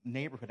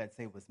neighborhood I'd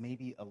say was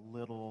maybe a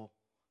little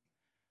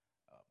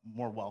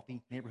more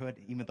wealthy neighborhood,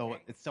 even though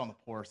it's still on the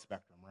poor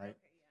spectrum, right?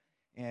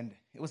 And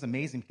it was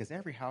amazing because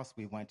every house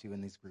we went to in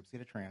these groups, we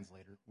had a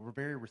translator. We were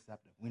very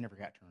receptive. We never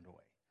got turned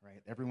away,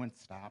 right? Everyone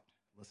stopped,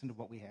 listened to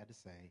what we had to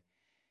say,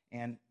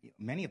 and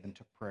many of them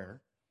took prayer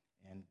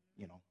and,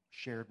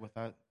 shared with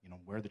us,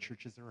 where the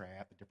churches are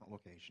at, the different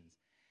locations.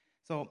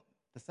 So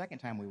the second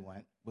time we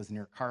went was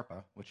near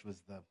Carpa, which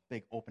was the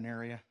big open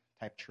area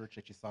type church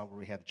that you saw where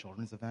we had the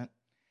children's event.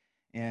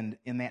 And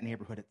in that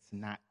neighborhood, it's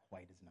not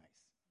quite as nice,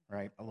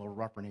 right? A little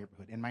rougher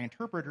neighborhood. And my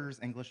interpreter's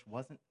English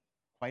wasn't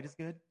quite as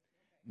good,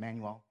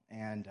 Manuel.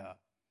 And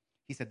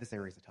he said, this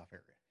area is a tough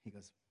area. He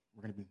goes,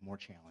 we're going to be more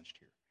challenged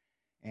here.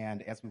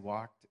 And as we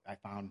walked, I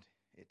found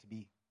it to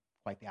be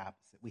quite the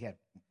opposite. We had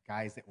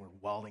guys that were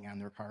welding on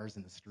their cars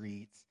in the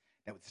streets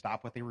that would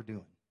stop what they were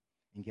doing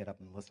and get up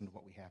and listen to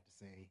what we have to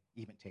say,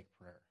 even take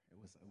prayer. It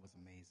was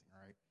amazing,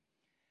 right?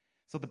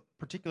 So the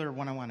particular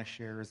one I want to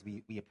share is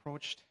we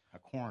approached a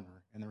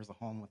corner, and there was a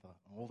home with an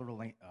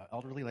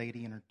elderly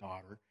lady and her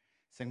daughter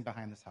sitting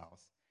behind this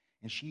house.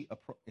 And she,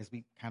 as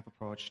we kind of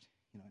approached,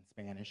 in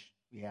Spanish,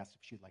 we asked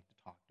if she'd like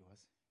to talk to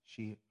us.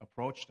 She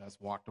approached us,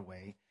 walked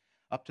away,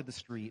 up to the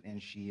street, and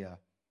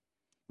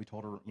we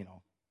told her,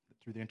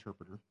 through the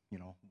interpreter,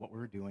 what we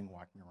were doing,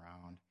 walking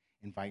around,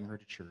 inviting her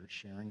to church,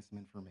 sharing some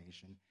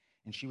information,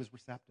 and she was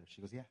receptive.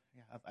 She goes, yeah,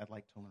 I'd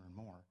like to learn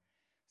more.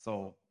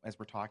 So as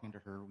we're talking to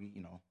her, we,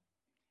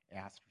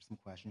 asked her some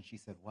questions. She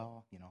said,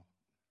 well,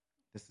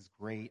 this is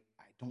great.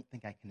 I don't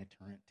think I can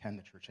attend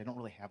the church. I don't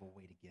really have a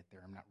way to get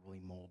there. I'm not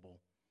really mobile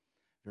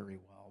very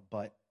well,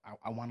 but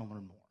I want to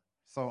learn more.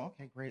 So,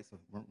 okay, great. So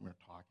we're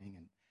talking,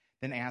 and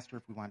then asked her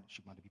if she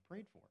wanted to be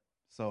prayed for.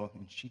 So,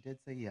 and she did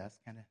say yes,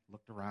 kind of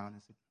looked around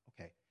and said,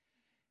 okay.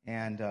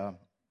 And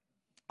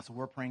so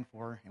we're praying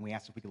for her, and we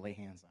asked if we could lay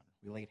hands on her.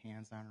 We laid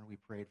hands on her. We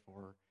prayed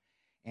for her.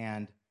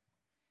 And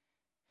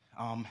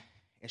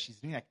as she's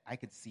doing that, I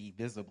could see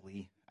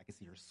visibly, I could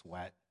see her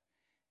sweat.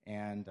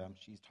 And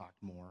she's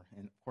talked more.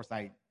 And, of course,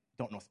 I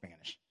don't know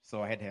Spanish,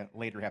 so I had to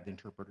later have the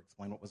interpreter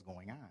explain what was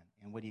going on.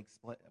 And what he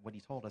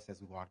told us as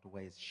we walked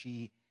away is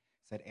she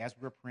said as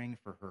we were praying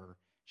for her,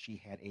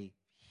 she had a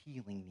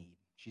healing need.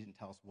 She didn't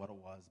tell us what it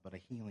was, but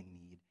a healing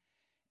need.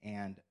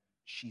 And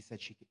she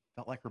said she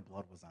felt like her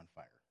blood was on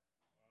fire.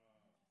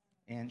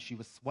 And she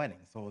was sweating,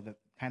 so that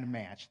kind of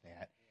matched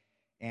that.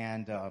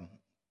 And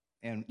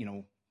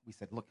we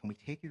said, look, can we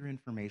take your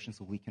information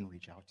so we can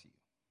reach out to you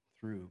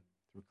through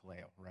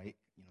Kaleo, right?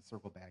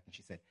 Circle back. And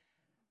she said,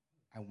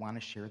 I want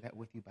to share that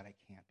with you, but I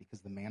can't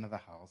because the man of the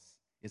house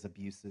is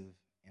abusive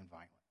and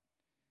violent,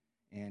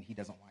 and he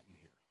doesn't want you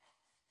here.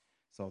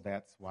 So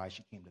that's why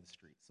she came to the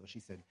street. So she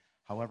said,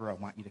 however, I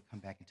want you to come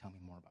back and tell me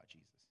more about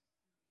Jesus.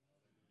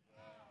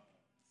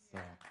 So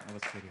that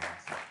was pretty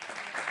awesome.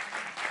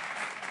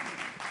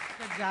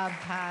 Good job,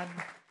 Todd.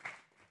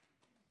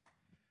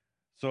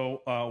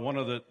 So one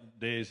of the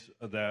days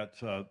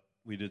that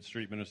we did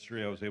street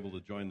ministry, I was able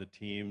to join the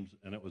teams,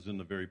 and it was in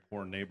the very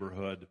poor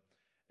neighborhood.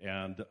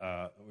 And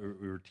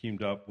we were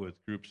teamed up with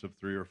groups of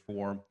 3 or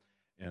 4,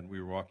 and we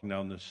were walking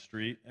down the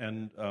street,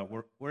 and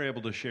we're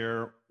able to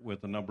share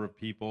with a number of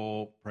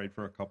people, prayed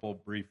for a couple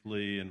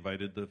briefly,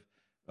 invited the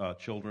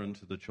children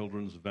to the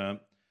children's event.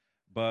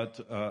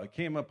 But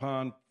came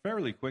upon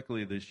fairly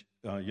quickly this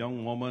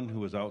young woman who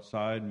was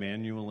outside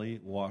manually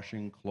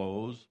washing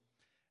clothes,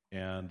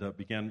 and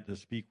began to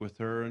speak with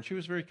her. And she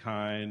was very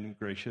kind and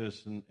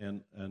gracious,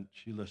 and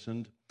she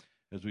listened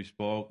as we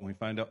spoke. And we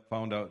found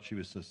out she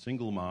was a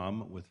single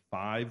mom with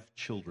 5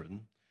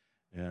 children,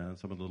 and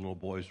some of the little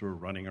boys were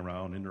running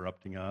around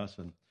interrupting us.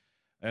 And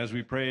as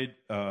we prayed,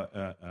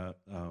 Kathy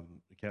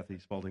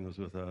Spalding was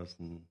with us,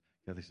 and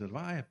Kathy said,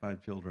 well, I have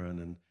 5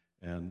 children,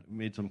 and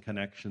made some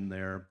connection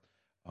there.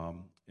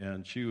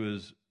 And she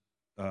was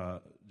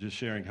just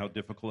sharing how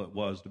difficult it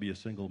was to be a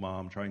single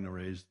mom trying to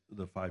raise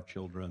the 5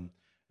 children.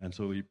 And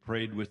so we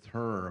prayed with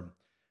her.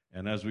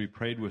 And as we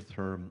prayed with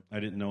her, I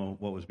didn't know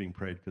what was being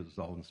prayed because it's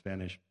all in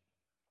Spanish.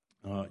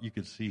 You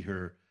could see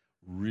her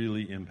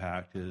really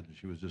impacted.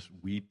 She was just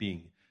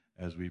weeping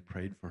as we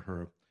prayed for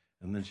her.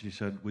 And then she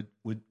said,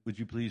 would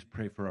you please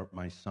pray for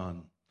my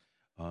son?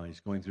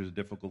 He's going through a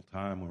difficult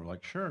time. And we're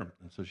like, sure.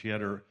 And so she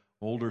had her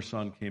older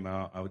son came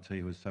out. I would say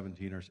he was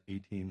 17 or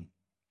 18.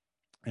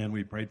 And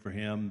we prayed for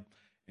him.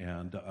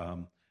 And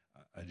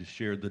I just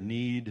shared the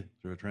need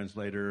through a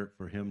translator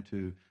for him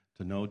to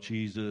know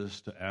Jesus,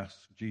 to ask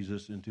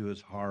Jesus into his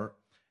heart.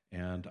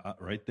 And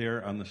right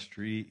there on the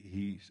street,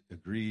 he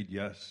agreed,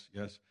 yes,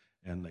 yes.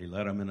 And they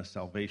led him in a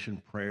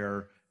salvation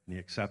prayer, and he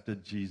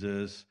accepted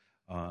Jesus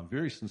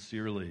very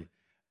sincerely.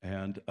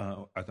 And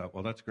I thought,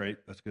 well, that's great.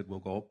 That's good. We'll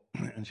go.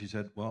 And she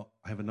said, well,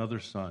 I have another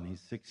son.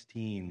 He's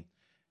 16,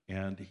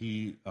 and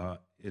he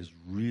is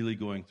really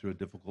going through a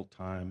difficult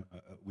time.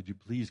 Would you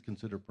please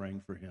consider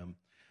praying for him?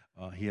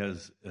 He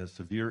has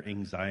severe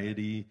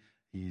anxiety.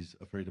 He's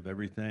afraid of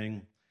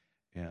everything.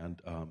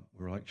 And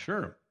we were like,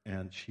 sure.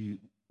 And she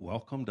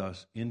welcomed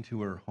us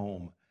into her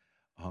home.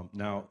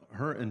 Now,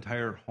 her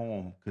entire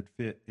home could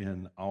fit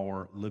in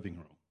our living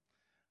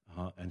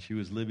room. And she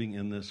was living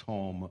in this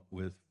home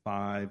with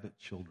 5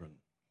 children.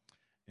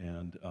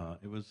 And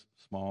it was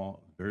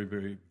small, very,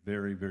 very,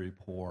 very, very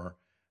poor.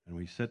 And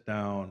we sit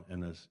down,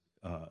 and this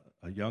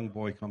a young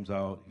boy comes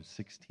out. He's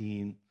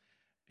 16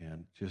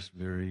 and just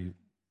very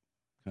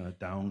kind of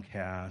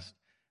downcast.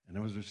 And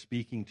as we're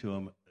speaking to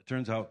him, it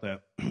turns out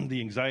that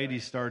the anxiety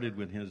started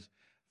when his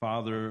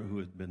father, who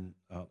had been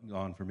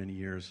gone for many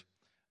years,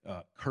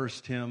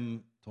 cursed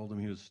him, told him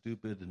he was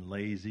stupid and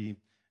lazy,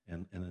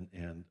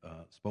 and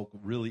spoke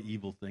really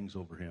evil things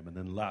over him, and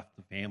then left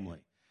the family.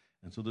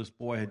 And so this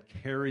boy had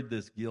carried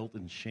this guilt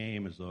and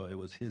shame as though it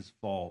was his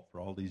fault for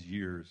all these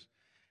years.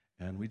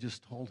 And we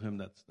just told him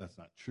that's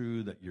not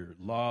true, that you're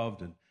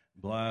loved and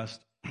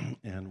blessed.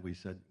 And we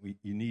said,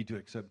 you need to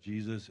accept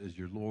Jesus as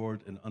your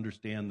Lord and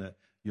understand that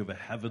you have a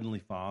heavenly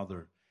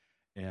Father.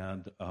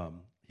 And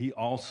he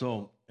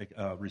also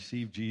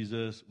received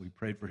Jesus. We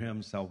prayed for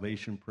him,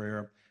 salvation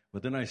prayer.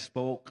 But then I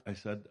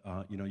said,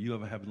 you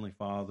have a heavenly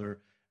Father,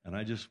 and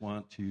I just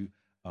want to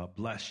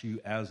bless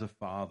you as a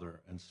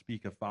father and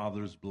speak a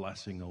father's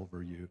blessing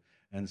over you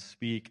and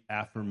speak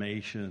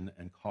affirmation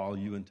and call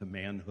you into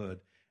manhood.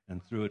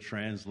 And through a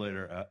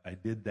translator, I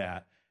did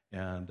that,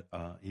 and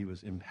he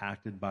was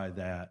impacted by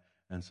that.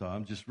 And so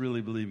I'm just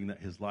really believing that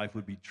his life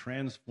would be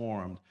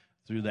transformed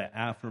through that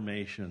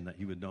affirmation that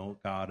he would know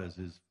God as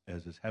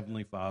his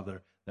heavenly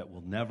Father that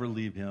will never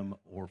leave him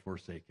or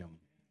forsake him.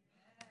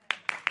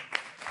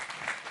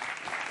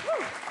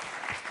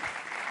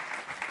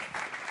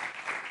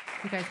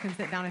 You guys can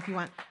sit down if you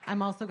want.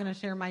 I'm also going to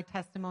share my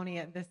testimony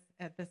at this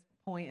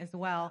point as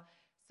well.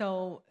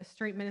 So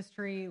street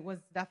ministry was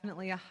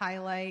definitely a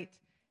highlight.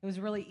 It was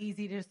really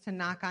easy just to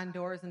knock on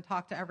doors and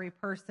talk to every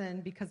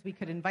person because we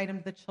could invite them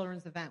to the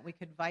children's event. We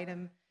could invite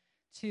them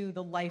to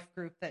the life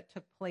group that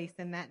took place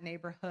in that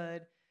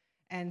neighborhood.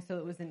 And so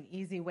it was an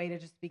easy way to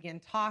just begin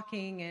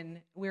talking.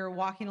 And we were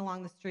walking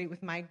along the street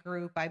with my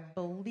group. I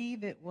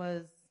believe it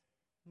was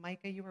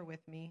Micah, you were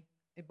with me.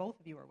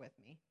 Both of you were with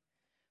me.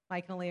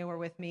 Mike and Leah were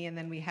with me. And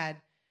then we had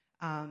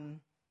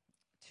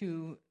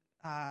 2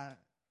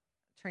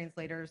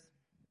 translators.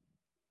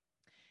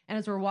 And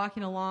as we're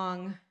walking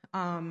along,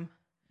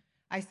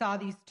 I saw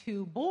these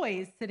 2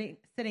 boys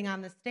sitting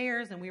on the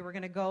stairs, and we were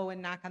going to go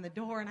and knock on the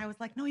door. And I was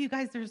like, no, you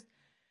guys,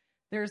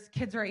 there's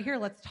kids right here.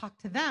 Let's talk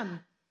to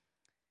them.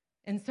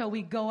 And so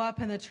we go up,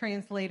 and the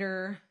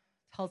translator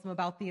tells them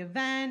about the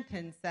event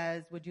and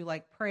says, would you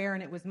like prayer?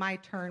 And it was my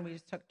turn. We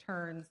just took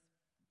turns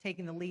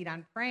taking the lead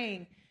on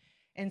praying.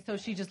 And so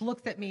she just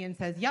looks at me and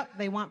says, yep,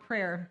 they want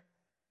prayer.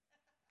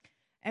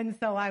 And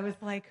so I was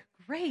like,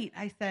 great.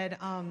 I said,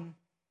 I'm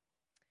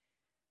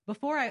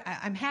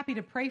happy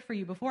to pray for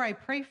you. Before I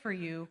pray for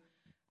you,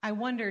 I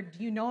wondered,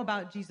 do you know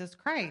about Jesus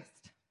Christ?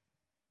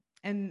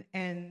 And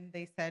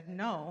they said,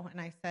 no. And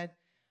I said,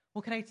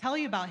 well, could I tell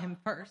you about him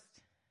first?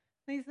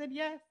 And they said,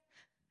 yes.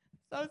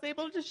 So I was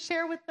able to just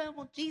share with them,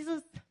 well,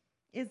 Jesus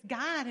is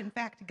God. In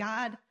fact,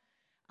 God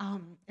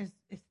is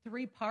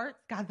 3 parts,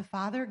 God the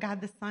Father,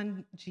 God the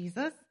Son,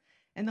 Jesus,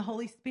 and the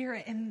Holy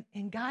Spirit.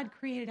 And God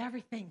created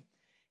everything.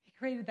 He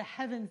created the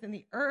heavens and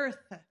the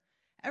earth.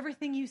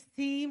 Everything you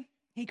see,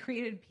 he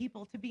created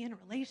people to be in a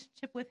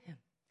relationship with him.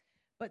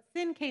 But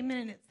sin came in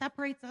and it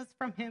separates us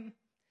from him.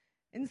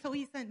 And so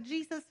he sent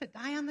Jesus to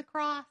die on the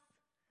cross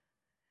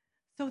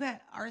so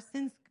that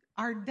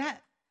our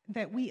debt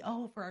that we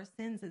owe for our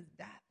sins is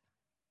death.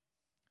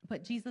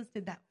 But Jesus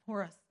did that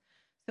for us so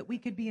that we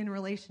could be in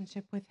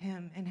relationship with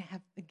him and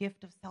have the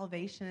gift of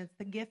salvation. It's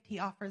the gift he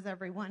offers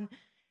everyone,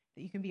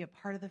 that you can be a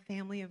part of the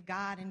family of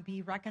God and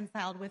be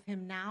reconciled with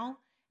him now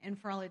and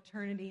for all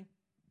eternity.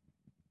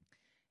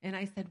 And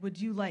I said,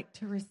 would you like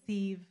to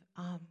receive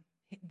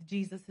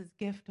Jesus'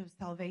 gift of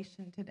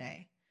salvation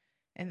today?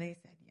 And they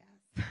said yes.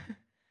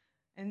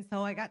 And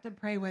so I got to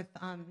pray with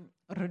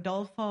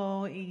Rudolph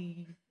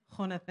and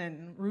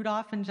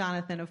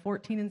Jonathan, a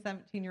 14 and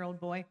 17-year-old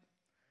boy,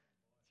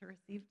 to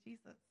receive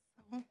Jesus.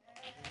 So,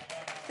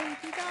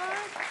 thank you, God.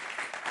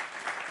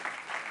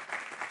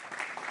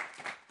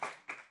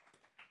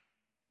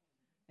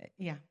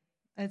 Yeah,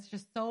 it's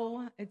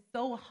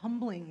so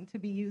humbling to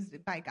be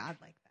used by God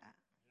like that.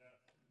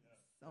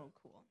 So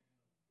cool.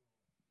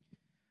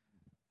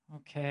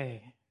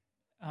 Okay.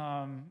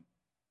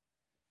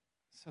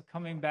 So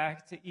coming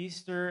back to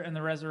Easter and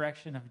the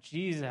resurrection of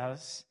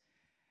Jesus,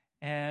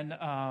 and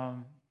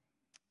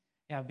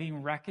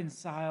being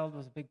reconciled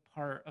was a big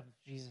part of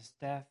Jesus'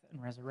 death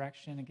and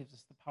resurrection. It gives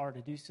us the power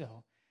to do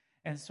so.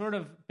 And sort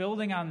of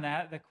building on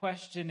that, the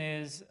question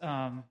is,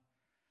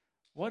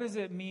 what does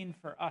it mean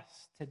for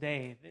us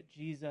today that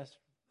Jesus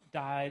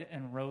died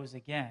and rose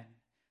again?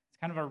 It's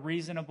kind of a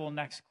reasonable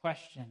next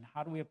question.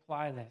 How do we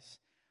apply this?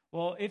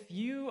 Well, if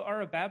you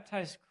are a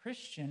baptized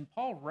Christian,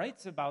 Paul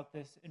writes about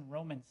this in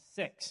Romans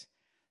 6,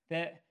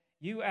 that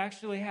you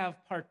actually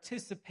have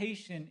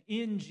participation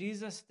in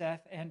Jesus'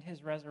 death and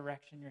his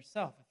resurrection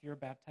yourself, if you're a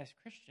baptized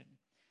Christian.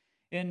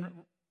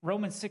 In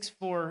Romans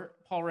 6:4,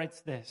 Paul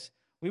writes this: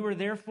 "We were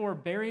therefore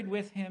buried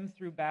with him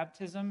through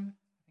baptism."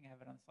 I think I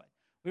have it on the slide.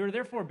 "We were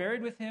therefore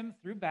buried with him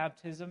through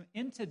baptism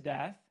into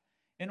death,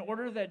 in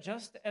order that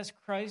just as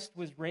Christ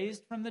was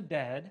raised from the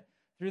dead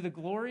through the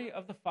glory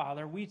of the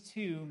Father, we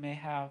too may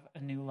have a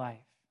new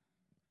life."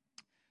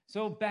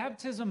 So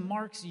baptism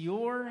marks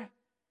your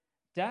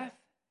death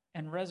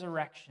and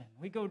resurrection.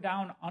 We go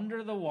down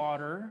under the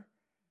water,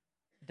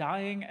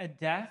 dying a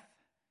death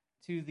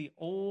to the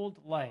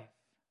old life,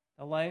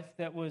 the life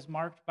that was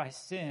marked by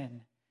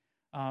sin,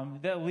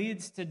 that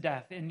leads to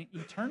death, and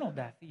eternal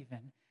death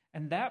even.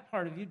 And that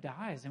part of you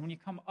dies. And when you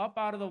come up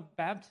out of the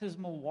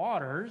baptismal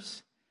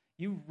waters,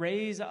 you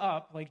raise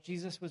up, like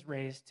Jesus was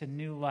raised, to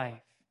new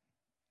life.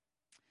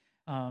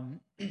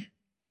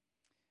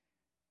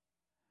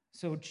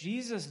 So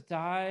Jesus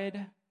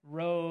died,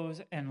 rose,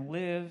 and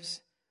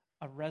lives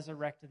a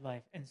resurrected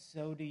life. And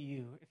so do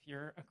you, if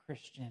you're a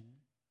Christian.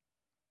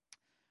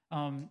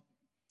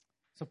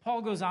 So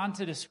Paul goes on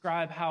to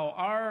describe how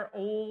our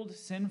old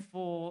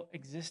sinful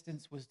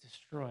existence was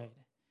destroyed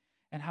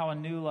and how a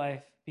new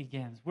life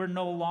begins. We're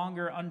no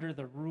longer under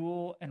the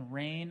rule and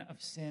reign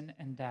of sin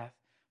and death,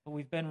 but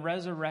we've been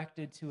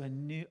resurrected to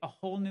a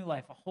whole new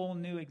life, a whole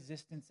new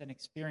existence and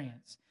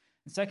experience.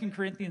 In 2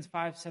 Corinthians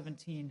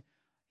 5:17,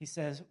 he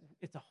says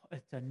it's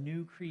a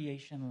new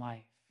creation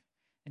life.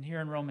 And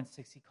here in Romans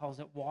 6, he calls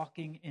it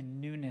walking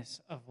in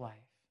newness of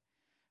life.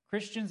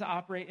 Christians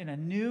operate in a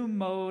new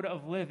mode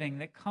of living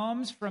that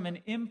comes from an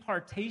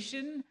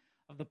impartation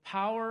of the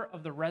power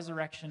of the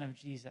resurrection of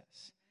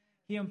Jesus.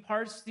 He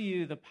imparts to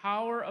you the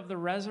power of the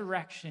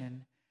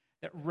resurrection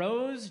that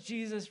rose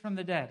Jesus from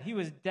the dead. He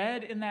was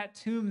dead in that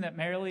tomb that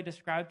Marilee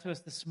described to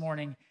us this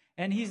morning,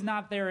 and he's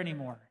not there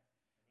anymore.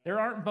 There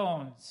aren't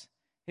bones.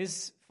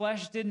 His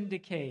flesh didn't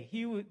decay.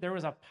 There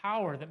was a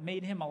power that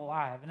made him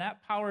alive, and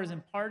that power is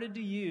imparted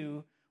to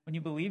you when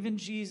you believe in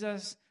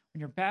Jesus, when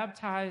you're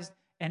baptized,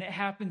 and it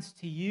happens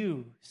to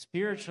you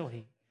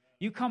spiritually.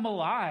 You come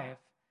alive.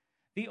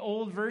 The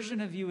old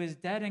version of you is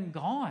dead and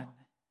gone.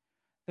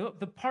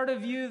 The part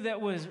of you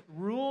that was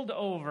ruled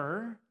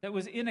over, that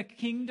was in a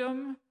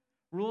kingdom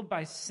ruled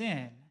by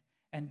sin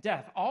and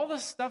death. All the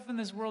stuff in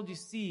this world you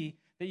see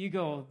that you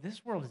go,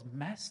 this world is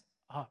messed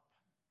up.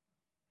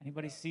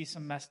 Anybody see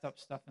some messed up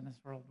stuff in this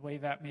world?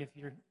 Wave at me if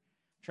you're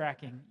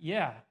tracking.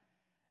 Yeah,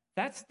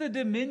 that's the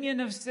dominion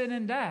of sin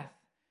and death.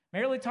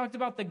 Marilee talked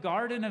about the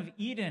Garden of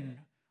Eden,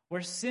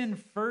 where sin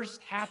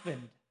first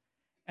happened,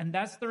 and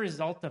that's the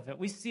result of it.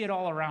 We see it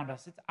all around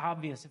us. It's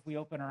obvious if we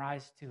open our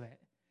eyes to it.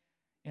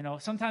 You know,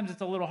 sometimes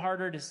it's a little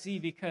harder to see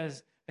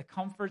because the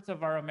comforts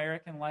of our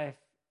American life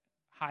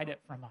hide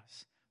it from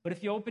us. But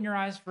if you open your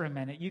eyes for a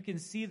minute, you can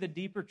see the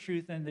deeper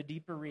truth and the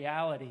deeper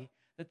reality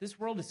that this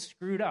world is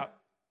screwed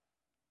up.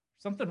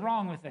 Something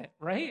wrong with it,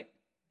 right?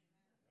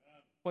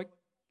 What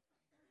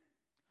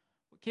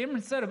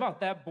Cameron said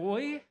about that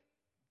boy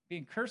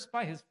being cursed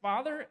by his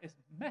father is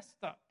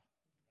messed up.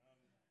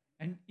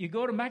 And you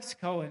go to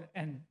Mexico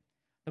and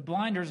the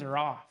blinders are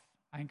off.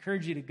 I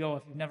encourage you to go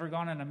if you've never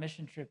gone on a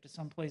mission trip to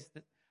some place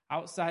that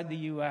outside the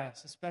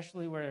U.S.,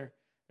 especially where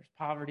there's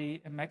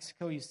poverty. In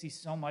Mexico, you see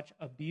so much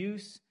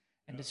abuse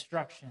and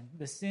destruction.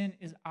 The sin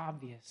is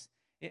obvious.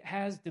 It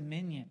has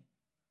dominion.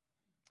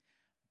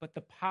 But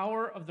the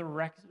power of the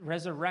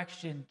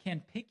resurrection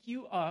can pick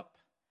you up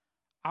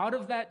out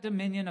of that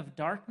dominion of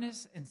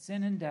darkness and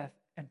sin and death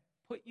and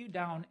put you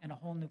down in a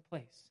whole new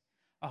place,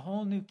 a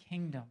whole new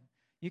kingdom.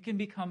 You can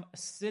become a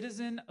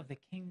citizen of the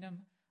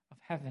kingdom of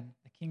heaven,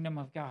 the kingdom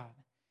of God.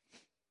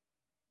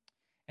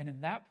 And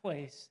in that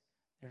place,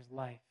 there's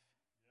life.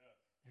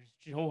 There's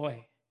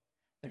joy.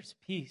 There's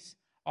peace.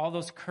 All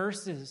those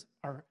curses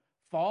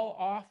fall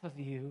off of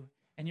you,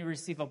 and you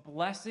receive a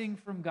blessing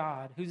from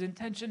God, whose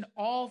intention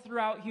all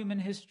throughout human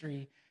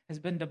history has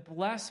been to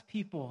bless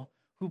people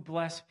who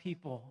bless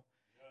people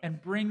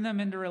and bring them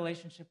into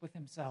relationship with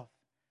himself.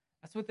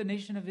 That's what the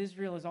nation of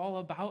Israel is all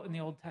about in the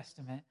Old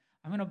Testament.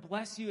 I'm going to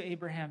bless you,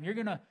 Abraham. You're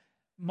going to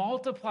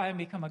multiply and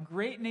become a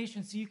great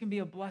nation so you can be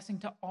a blessing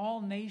to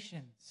all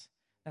nations.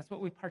 That's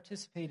what we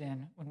participate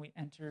in when we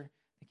enter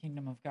the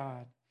kingdom of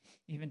God,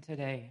 even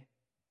today.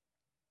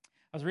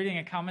 I was reading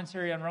a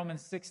commentary on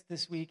Romans 6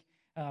 this week,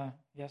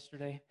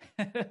 yesterday,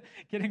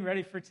 getting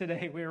ready for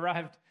today. We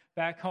arrived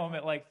back home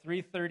at like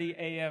 3:30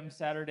 a.m.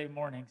 Saturday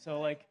morning, so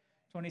like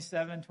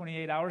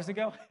 28 hours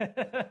ago.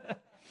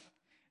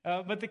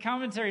 But the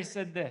commentary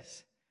said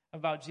this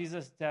about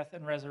Jesus' death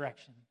and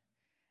resurrection.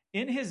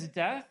 In his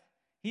death,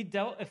 he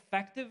dealt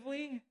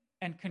effectively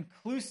and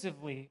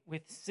conclusively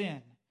with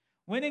sin,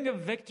 winning a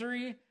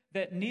victory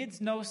that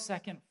needs no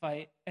second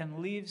fight and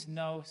leaves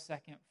no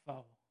second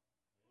foe.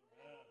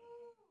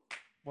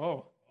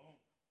 Whoa.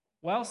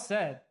 Well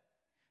said.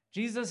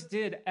 Jesus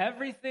did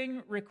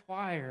everything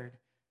required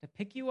to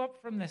pick you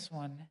up from this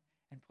one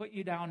and put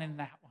you down in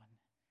that one.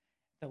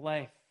 The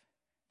life,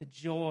 the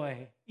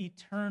joy,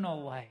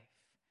 eternal life.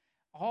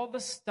 All the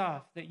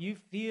stuff that you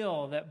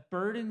feel that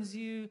burdens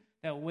you,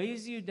 that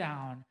weighs you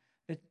down,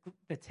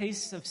 the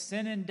tastes of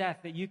sin and death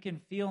that you can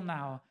feel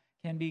now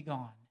can be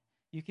gone.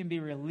 You can be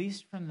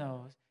released from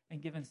those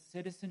and given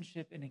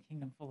citizenship in a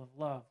kingdom full of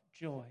love,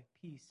 joy,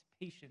 peace,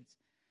 patience,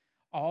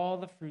 all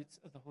the fruits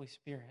of the Holy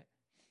Spirit.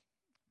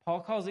 Paul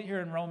calls it here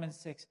in Romans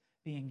 6,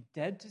 being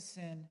dead to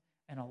sin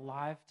and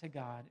alive to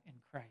God in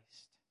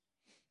Christ.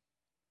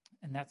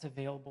 And that's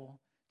available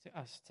to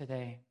us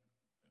today.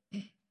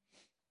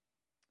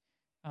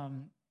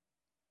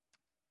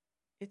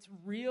 It's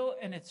real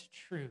and it's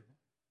true.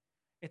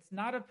 It's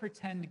not a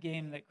pretend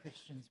game that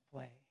Christians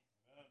play.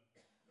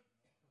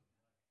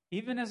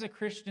 Even as a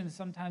Christian,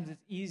 sometimes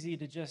it's easy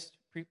to just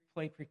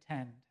play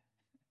pretend.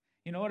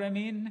 You know what I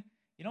mean?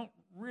 You're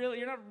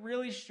not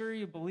really sure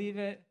you believe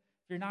it.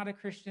 If you're not a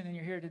Christian and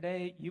you're here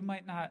today, you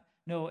might not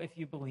know if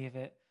you believe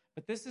it.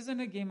 But this isn't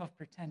a game of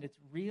pretend. It's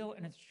real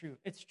and it's true.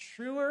 It's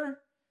truer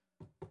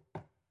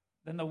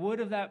than the wood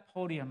of that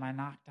podium I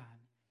knocked on.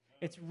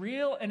 It's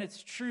real and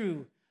it's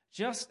true,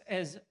 just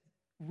as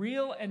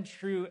real and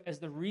true as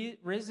the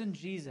risen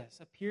Jesus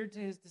appeared to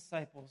his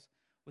disciples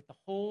with the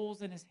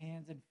holes in his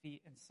hands and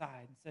feet and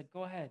side and said,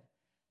 go ahead,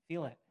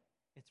 feel it.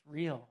 It's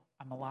real.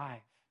 I'm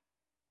alive.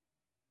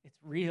 It's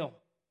real.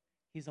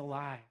 He's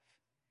alive.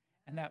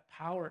 And that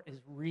power is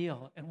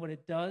real. And what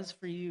it does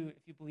for you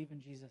if you believe in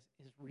Jesus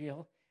is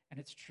real and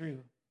it's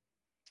true.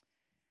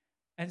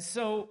 And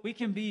so we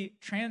can be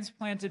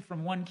transplanted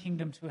from one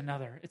kingdom to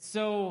another. It's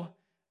so,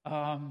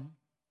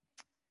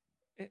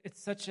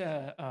 it's such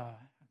a,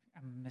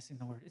 I'm missing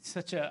the word. It's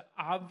such an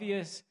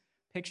obvious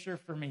picture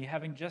for me,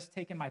 having just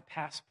taken my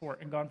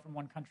passport and gone from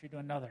one country to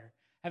another,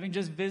 having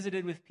just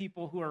visited with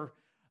people who are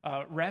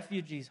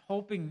refugees,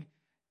 hoping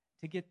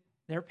to get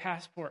their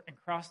passport and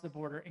cross the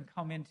border and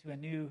come into a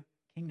new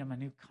kingdom, a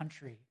new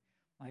country.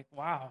 Like,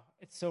 wow,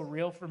 it's so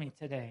real for me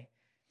today.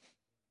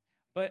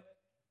 But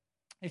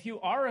if you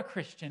are a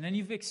Christian and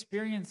you've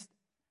experienced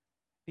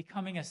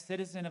becoming a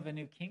citizen of a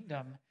new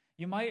kingdom,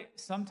 you might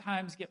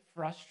sometimes get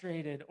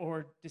frustrated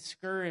or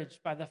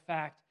discouraged by the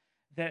fact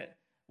that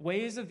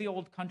ways of the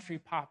old country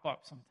pop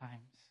up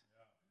sometimes.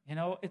 You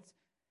know,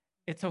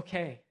 it's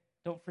okay.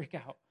 Don't freak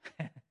out.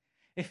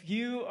 If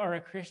you are a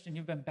Christian,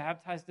 you've been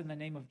baptized in the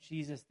name of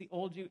Jesus, the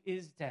old you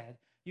is dead.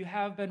 You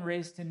have been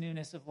raised to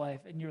newness of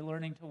life, and you're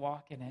learning to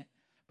walk in it.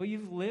 But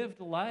you've lived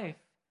life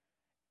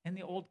in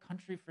the old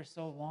country for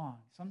so long.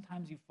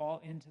 Sometimes you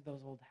fall into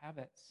those old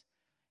habits.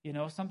 You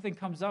know, something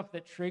comes up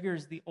that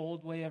triggers the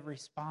old way of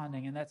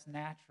responding, and that's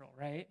natural,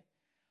 right?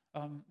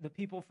 The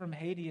people from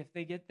Haiti, if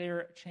they get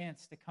their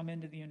chance to come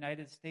into the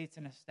United States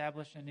and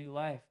establish a new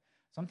life,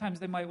 sometimes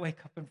they might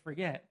wake up and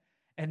forget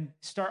and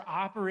start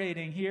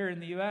operating here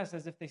in the U.S.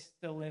 as if they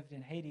still lived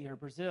in Haiti or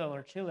Brazil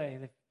or Chile.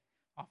 They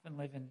often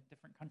live in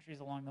different countries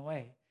along the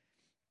way.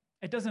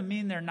 It doesn't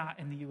mean they're not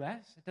in the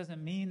U.S. It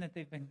doesn't mean that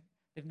they've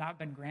not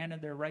been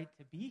granted their right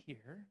to be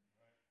here.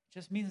 It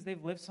just means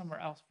they've lived somewhere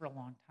else for a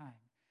long time.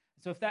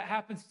 So if that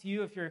happens to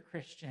you, if you're a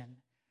Christian,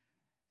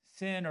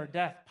 sin or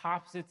death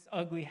pops its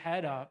ugly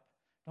head up,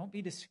 don't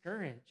be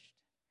discouraged.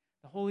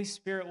 The Holy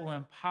Spirit will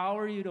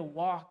empower you to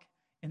walk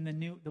in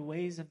the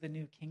ways of the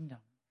new kingdom,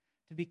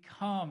 to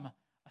become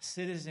a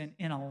citizen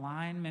in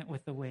alignment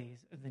with the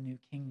ways of the new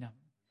kingdom.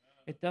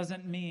 It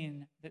doesn't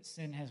mean that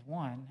sin has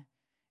won.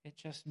 It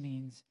just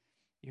means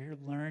you're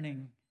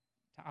learning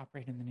to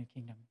operate in the new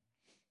kingdom.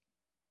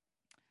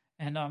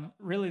 And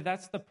really,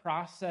 that's the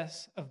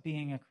process of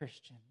being a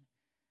Christian.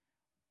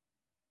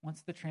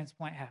 Once the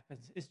transplant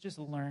happens, it's just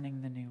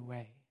learning the new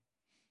way.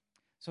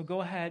 So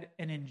go ahead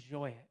and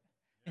enjoy it.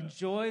 Yeah.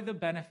 Enjoy the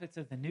benefits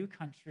of the new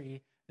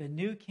country, the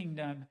new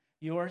kingdom,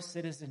 your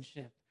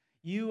citizenship.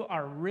 You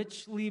are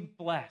richly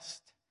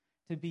blessed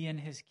to be in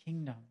his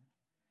kingdom.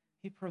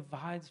 He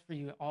provides for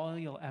you all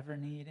you'll ever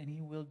need, and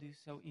he will do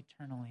so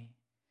eternally.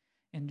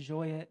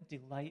 Enjoy it,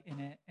 delight in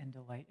it, and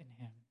delight in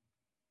him.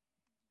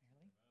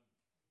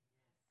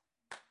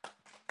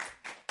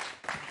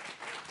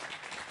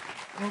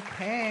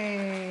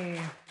 Okay.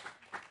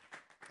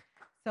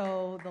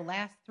 So the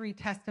last three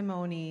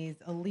testimonies,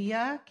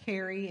 Aaliyah,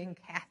 Carrie, and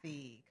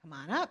Kathy. Come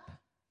on up.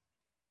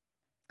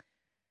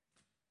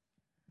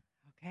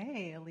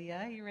 Okay,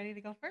 Aaliyah, you ready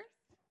to go first?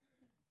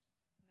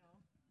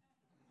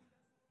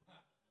 No?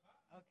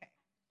 Okay.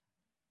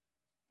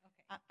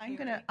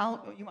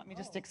 You want me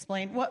just to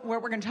explain? What we're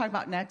going to talk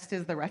about next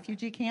is the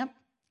refugee camp.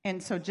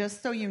 And so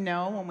just so you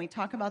know, when we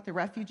talk about the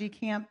refugee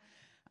camp,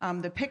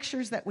 the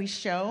pictures that we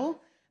show,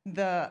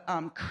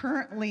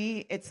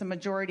 currently it's a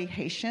majority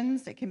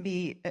Haitians. It can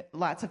be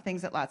lots of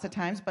things at lots of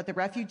times, but the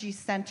refugee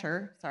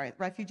center,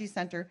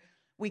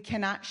 we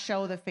cannot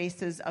show the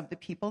faces of the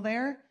people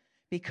there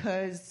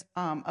because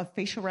of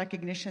facial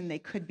recognition, they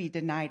could be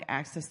denied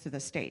access to the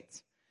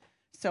States.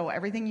 So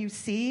everything you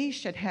see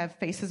should have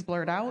faces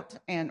blurred out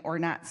or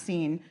not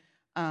seen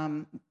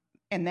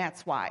And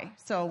that's why.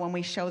 So when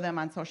we show them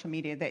on social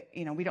media that,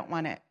 we don't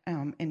want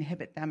to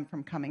inhibit them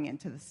from coming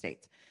into the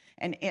States.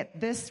 And at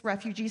this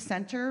refugee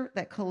center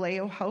that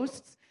Kaleo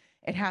hosts,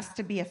 it has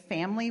to be a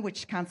family,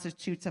 which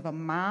constitutes of a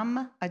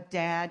mom, a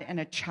dad, and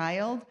a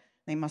child.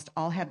 They must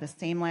all have the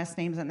same last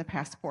names on the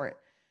passport.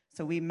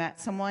 So we met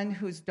someone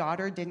whose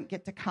daughter didn't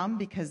get to come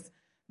because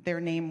their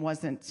name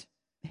wasn't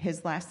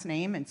his last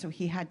name, and so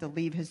he had to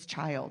leave his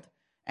child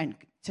and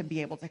to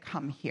be able to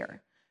come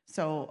here.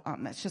 So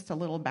that's just a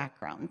little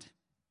background.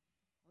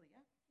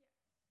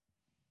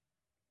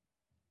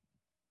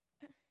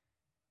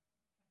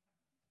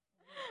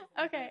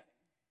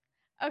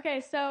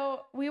 Okay,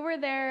 so we were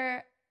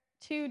there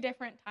 2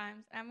 different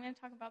times. I'm going to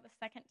talk about the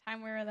second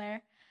time we were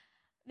there.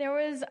 There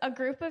was a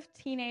group of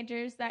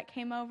teenagers that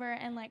came over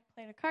and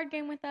played a card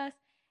game with us,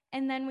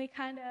 and then we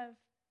kind of,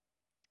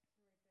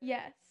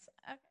 yes,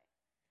 okay.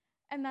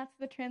 And that's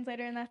the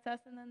translator, and that's us,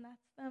 and then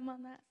that's them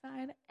on that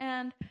side.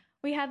 And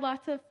we had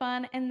lots of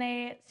fun, and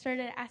they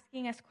started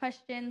asking us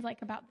questions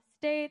about the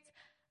States,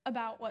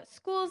 about what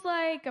school's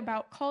like,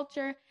 about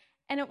culture.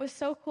 And it was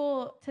so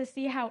cool to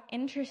see how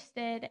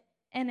interested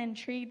and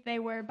intrigued they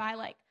were by,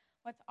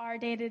 what's our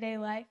day-to-day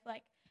life,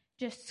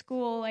 just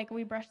school,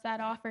 we brush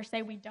that off or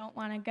say we don't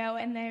want to go.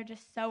 And they're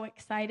just so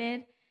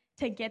excited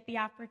to get the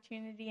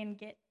opportunity and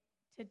get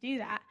to do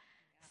that.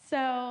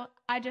 So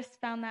I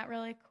just found that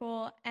really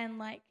cool. And,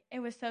 it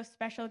was so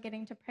special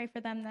getting to pray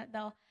for them that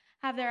they'll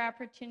have their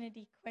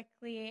opportunity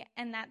quickly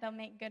and that they'll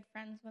make good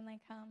friends when they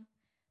come.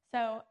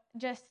 So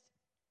just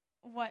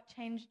what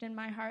changed in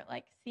my heart,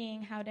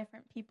 seeing how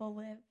different people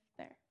live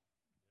there.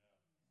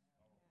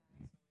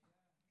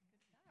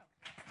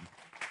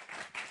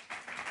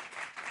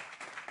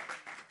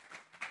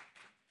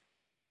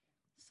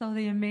 So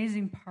the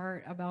amazing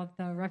part about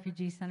the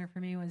refugee center for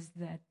me was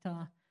that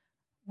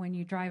when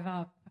you drive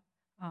up,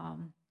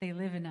 they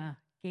live in a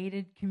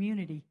gated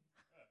community.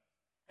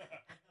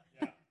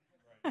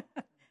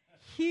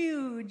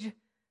 Huge.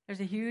 There's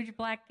a huge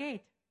black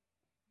gate.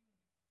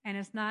 And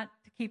it's not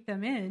to keep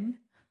them in,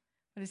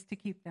 but it's to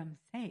keep them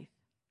safe.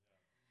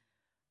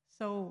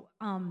 So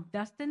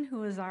Dustin,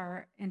 who is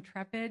our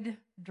intrepid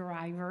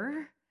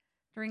driver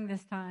during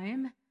this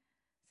time,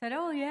 said,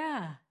 oh,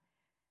 yeah,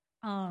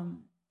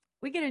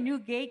 we get a new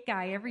gate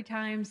guy every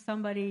time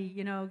somebody,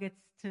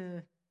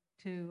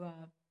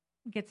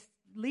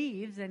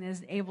 leaves and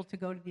is able to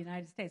go to the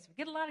United States. We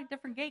get a lot of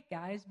different gate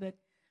guys, but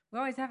we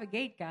always have a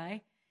gate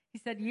guy. He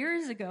said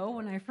years ago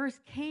when I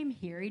first came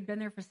here, he'd been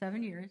there for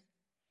 7 years.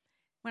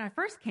 When I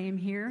first came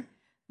here,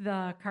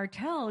 the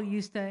cartel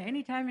used to,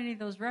 anytime any of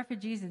those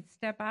refugees would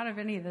step out of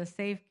any of the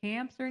safe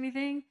camps or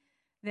anything,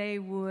 they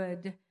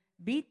would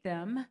beat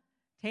them,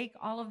 take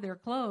all of their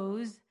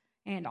clothes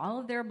and all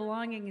of their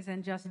belongings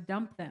and just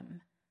dump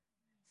them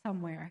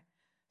somewhere.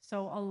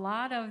 So a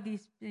lot of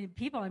these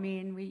people,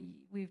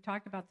 we've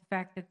talked about the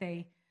fact that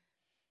they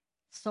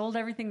sold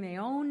everything they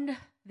owned.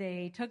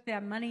 They took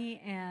that money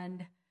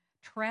and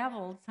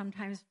traveled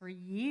sometimes for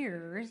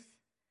years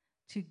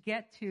to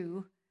get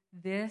to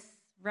this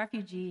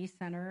refugee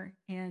center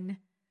in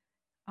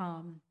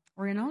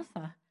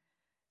Reynosa.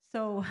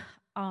 So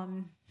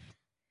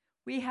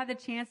we had the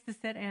chance to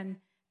sit and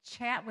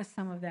chat with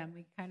some of them.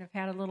 We kind of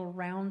had a little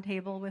round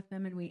table with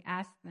them, and we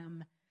asked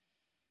them,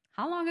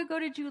 how long ago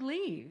did you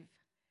leave?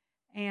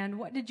 And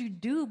what did you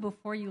do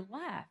before you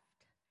left?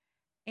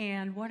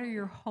 And what are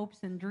your hopes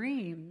and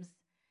dreams?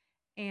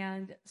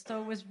 And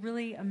so it was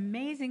really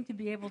amazing to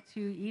be able to,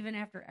 even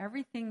after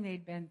everything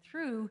they'd been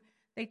through,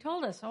 they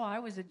told us, I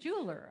was a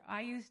jeweler.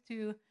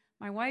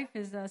 My wife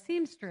is a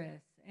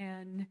seamstress.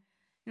 And,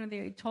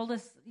 they told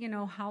us,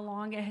 how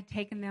long it had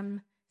taken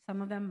them,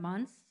 some of them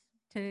months,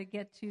 to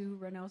get to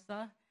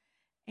Reynosa.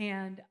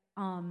 And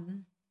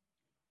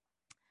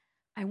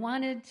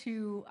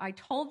I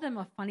told them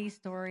a funny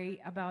story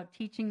about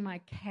teaching my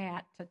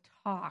cat to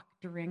talk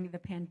during the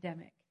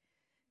pandemic,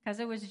 because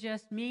it was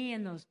just me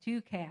and those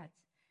 2 cats.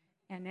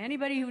 And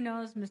anybody who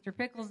knows Mr.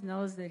 Pickles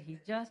knows that he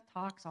just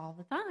talks all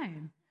the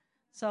time.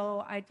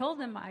 So I told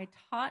them I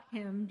taught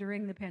him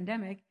during the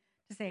pandemic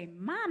to say,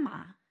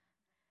 Mama.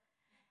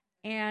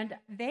 And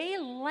they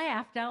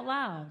laughed out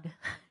loud.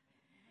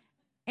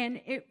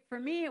 And for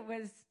me, it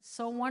was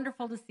so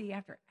wonderful to see,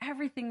 after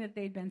everything that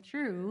they'd been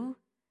through,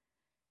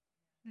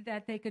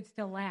 that they could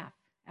still laugh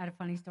at a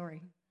funny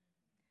story.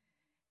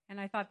 And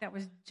I thought that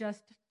was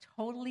just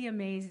totally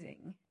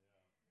amazing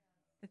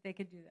that they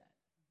could do that.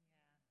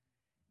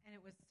 And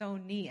it was so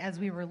neat. As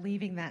we were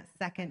leaving that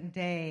second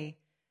day,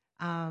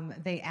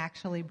 they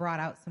actually brought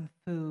out some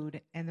food,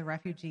 and the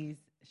refugees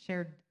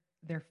shared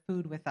their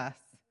food with us,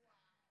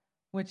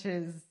 which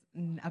is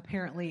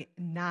apparently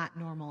not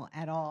normal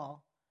at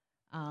all.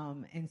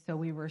 And so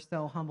we were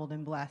so humbled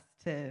and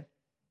blessed to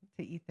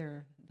eat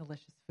their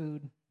delicious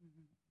food.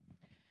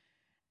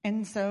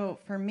 And so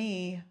for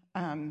me,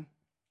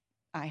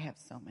 I have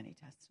so many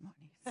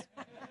testimonies.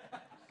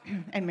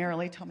 And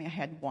Marilee told me I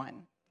had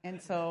one.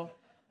 And so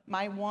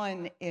my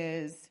one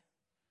is,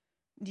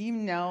 do you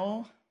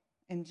know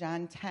in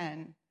John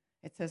 10,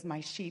 it says,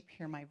 my sheep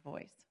hear my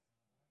voice.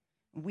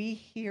 We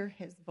hear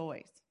his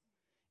voice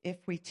if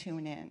we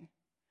tune in.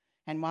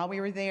 And while we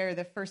were there,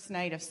 the first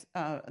night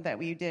that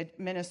we did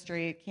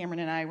ministry, Cameron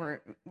and I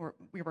were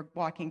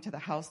walking to the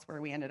house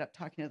where we ended up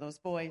talking to those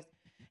boys,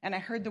 and I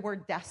heard the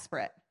word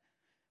desperate,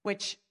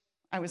 which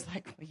I was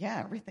like, well, yeah,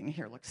 everything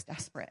here looks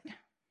desperate.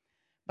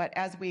 But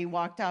as we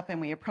walked up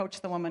and we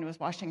approached the woman who was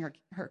washing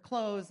her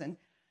clothes, and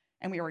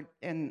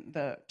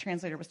the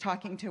translator was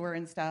talking to her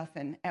and stuff,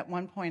 and at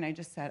one point I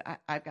just said,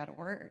 I've got a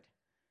word.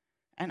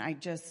 And I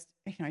just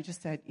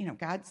said,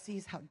 God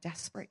sees how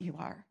desperate you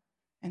are.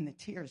 And the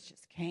tears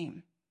just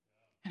came.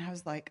 And I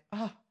was like,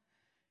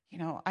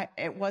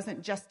 it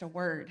wasn't just a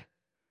word.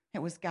 It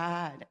was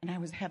God, and I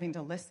was having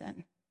to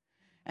listen.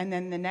 And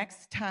then the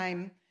next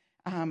time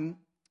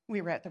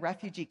we were at the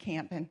refugee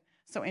camp, and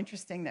so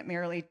interesting that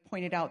Marilee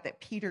pointed out that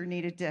Peter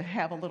needed to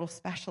have a little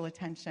special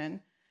attention.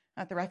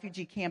 At the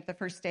refugee camp the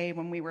first day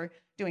when we were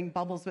doing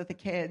bubbles with the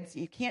kids,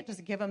 you can't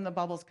just give them the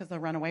bubbles because they'll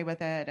run away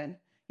with it. And,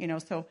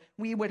 so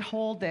we would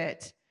hold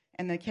it,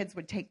 and the kids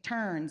would take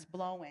turns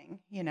blowing,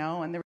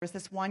 and there was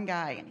this one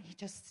guy, and he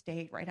just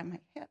stayed right on my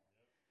hip.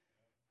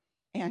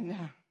 And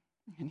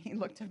he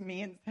looked at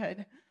me and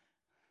said,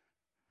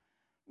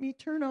 "Mi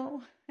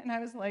turno." And I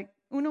was like,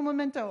 "Uno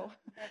momento."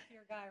 That's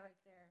your guy right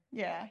there.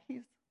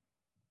 Yeah,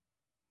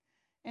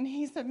 and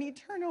he said, "Mi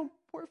turno,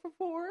 por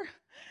favor."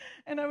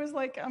 And I was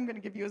like, "I'm going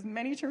to give you as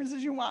many turns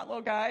as you want,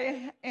 little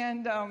guy."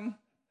 And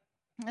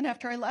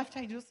after I left,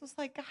 I just was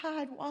like,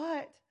 "God,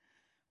 what?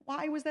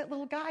 Why was that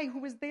little guy who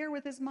was there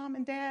with his mom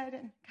and dad?"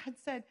 And God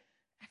said,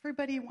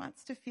 "Everybody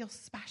wants to feel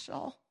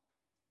special."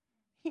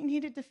 He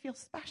needed to feel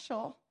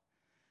special.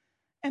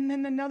 And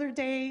then another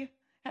day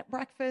at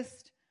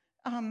breakfast,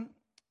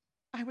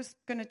 I was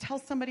going to tell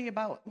somebody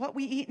about what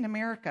we eat in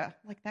America,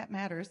 like that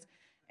matters.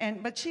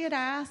 But she had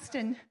asked,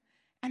 and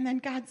then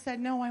God said,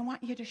 "No, I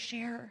want you to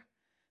share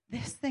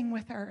this thing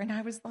with her." And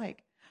I was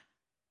like,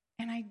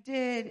 and I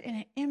did, and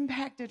it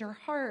impacted her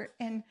heart.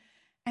 And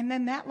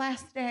then that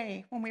last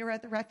day when we were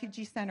at the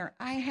refugee center,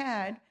 I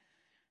had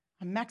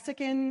a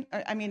missionary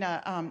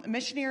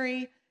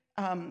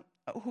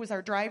who was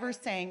our driver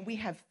saying, "We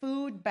have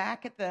food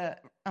back at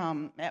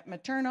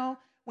Materno.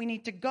 We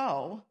need to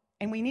go."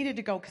 And we needed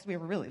to go because we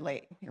were really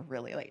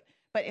late.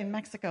 But in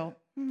Mexico,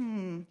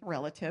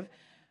 relative.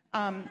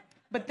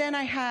 But then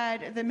I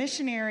had the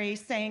missionary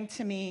saying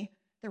to me,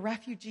 "The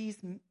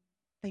refugees,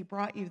 they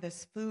brought you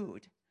this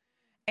food."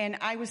 And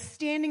I was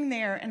standing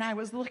there, and I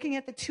was looking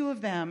at the two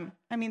of them.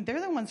 I mean, they're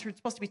the ones who are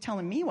supposed to be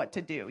telling me what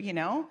to do,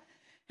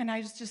 And I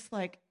was just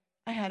like,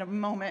 I had a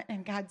moment,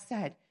 and God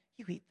said,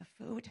 "You eat the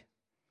food."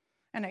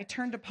 And I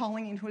turned to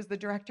Pauline, who was the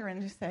director,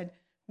 and I said,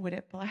 "Would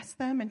it bless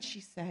them?" And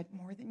she said,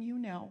 "More than you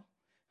know."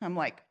 I'm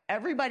like,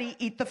 everybody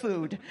eat the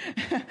food.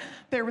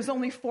 There was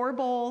only 4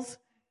 bowls,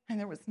 and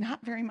there was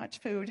not very much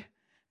food.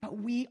 But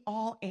we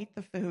all ate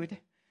the food,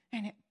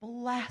 and it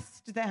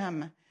blessed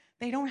them.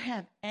 They don't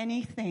have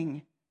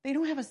anything. They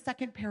don't have a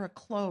second pair of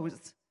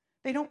clothes.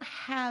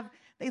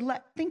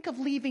 Think of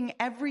leaving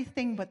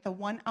everything but the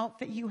one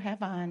outfit you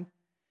have on,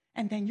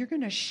 and then you're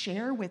going to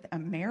share with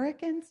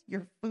Americans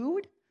your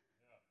food?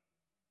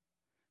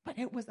 But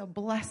it was a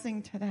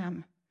blessing to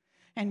them.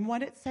 And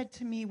what it said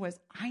to me was,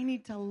 I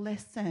need to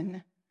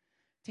listen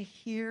to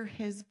hear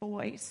his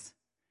voice,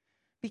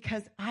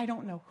 because I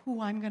don't know who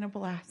I'm going to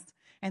bless.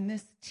 And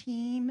this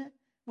team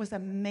was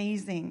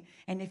amazing.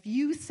 And if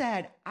you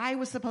said I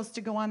was supposed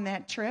to go on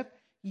that trip,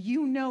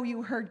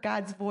 you heard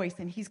God's voice,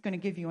 and he's going to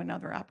give you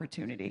another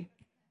opportunity.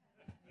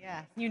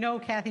 Yeah,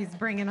 Kathy's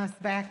bringing us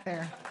back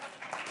there.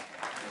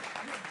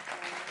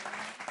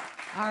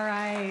 All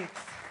right,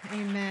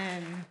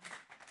 amen.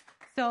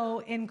 So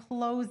in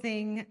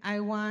closing, I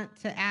want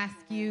to ask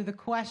you the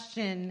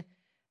question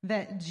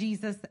that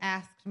Jesus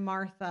asked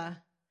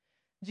Martha.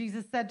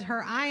 Jesus said to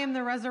her, "I am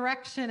the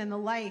resurrection and the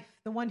life.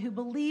 The one who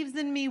believes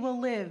in me will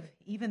live,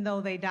 even though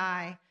they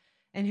die.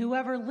 And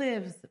whoever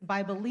lives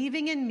by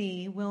believing in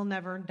me will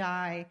never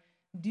die.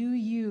 Do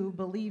you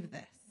believe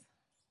this?"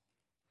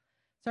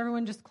 So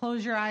everyone, just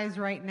close your eyes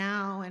right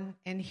now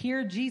and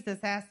hear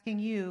Jesus asking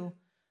you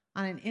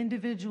on an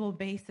individual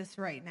basis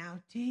right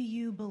now, do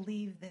you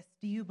believe this?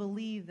 Do you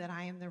believe that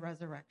I am the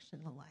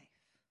resurrection, the life?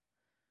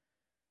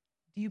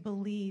 Do you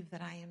believe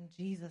that I am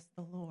Jesus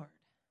the Lord?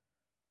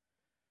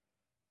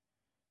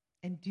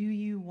 And do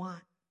you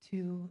want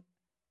to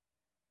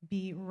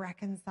be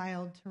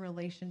reconciled to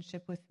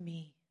relationship with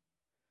me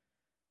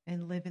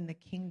and live in the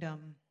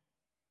kingdom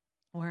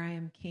where I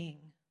am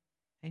king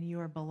and you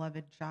are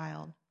beloved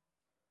child?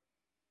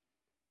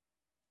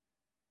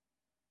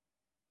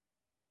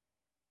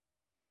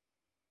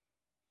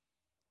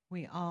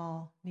 We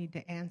all need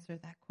to answer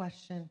that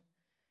question.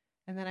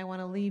 And then I want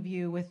to leave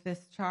you with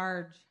this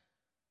charge.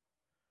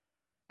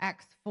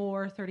 Acts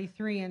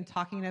 4:33, and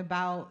talking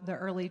about the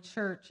early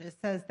church, it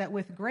says that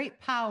with great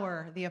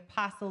power the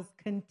apostles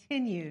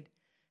continued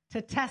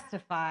to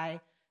testify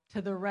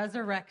to the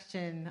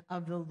resurrection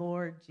of the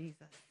Lord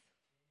Jesus.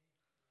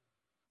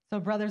 So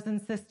brothers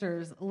and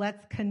sisters,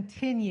 let's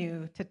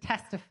continue to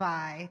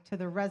testify to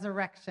the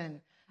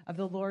resurrection of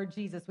the Lord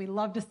Jesus. We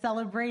love to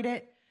celebrate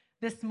it,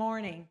 this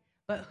morning,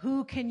 but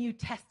who can you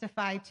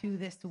testify to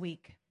this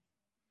week?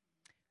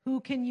 Who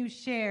can you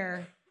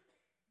share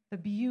the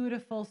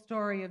beautiful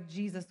story of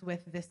Jesus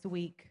with this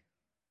week?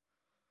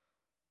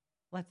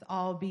 Let's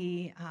all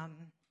be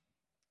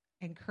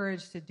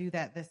encouraged to do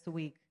that this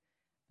week.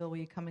 Bill, will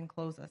you come and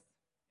close us?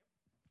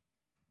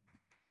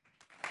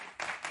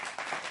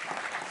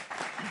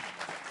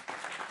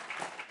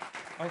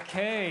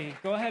 Okay,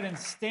 go ahead and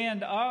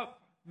stand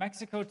up.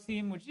 Mexico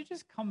team, would you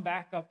just come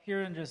back up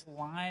here and just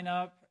line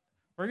up?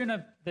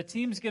 The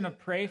team's gonna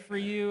pray for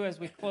you as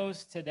we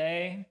close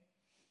today.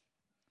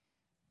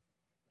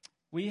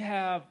 We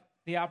have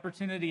the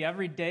opportunity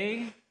every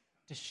day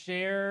to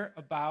share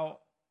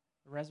about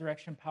the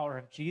resurrection power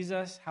of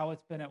Jesus, how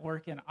it's been at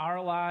work in our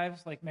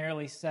lives, like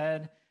Marilee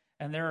said.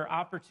 And there are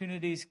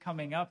opportunities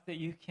coming up that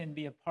you can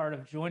be a part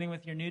of, joining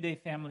with your New Day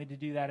family to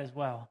do that as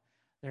well.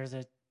 There's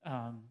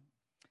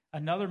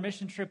another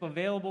mission trip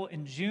available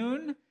in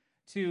June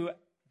to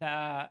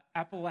the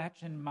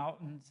Appalachian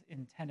Mountains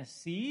in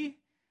Tennessee.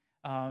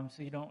 So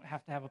you don't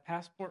have to have a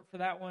passport for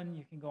that one.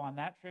 You can go on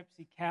that trip,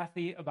 see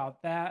Kathy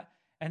about that.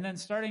 And then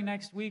starting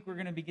next week, we're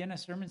going to begin a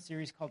sermon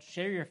series called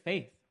Share Your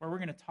Faith, where we're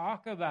going to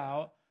talk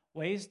about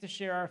ways to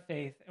share our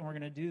faith, and we're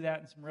going to do that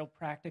in some real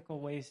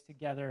practical ways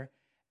together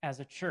as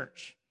a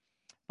church.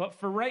 But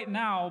for right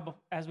now,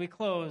 as we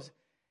close,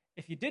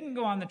 if you didn't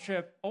go on the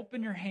trip,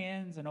 open your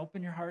hands and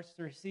open your hearts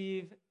to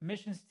receive.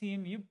 Missions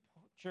team, you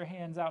put your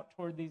hands out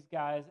toward these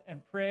guys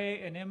and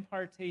pray an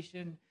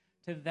impartation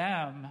to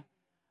them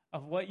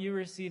of what you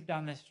received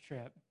on this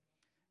trip.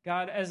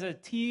 God, as a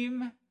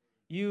team,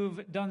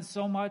 you've done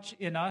so much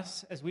in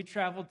us as we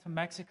traveled to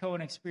Mexico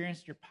and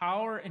experienced your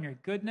power and your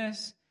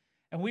goodness.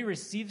 And we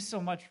receive so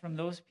much from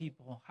those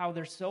people, how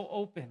they're so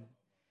open.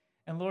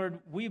 And Lord,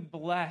 we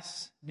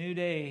bless New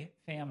Day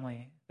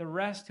family. The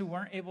rest who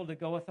weren't able to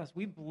go with us,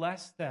 we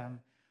bless them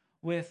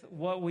with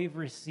what we've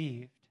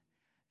received.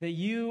 That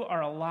you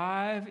are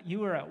alive,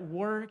 you are at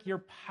work,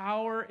 your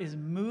power is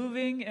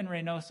moving in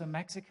Reynosa,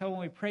 Mexico. And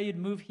we pray you'd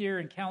move here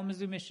in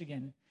Kalamazoo,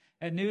 Michigan,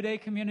 at New Day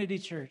Community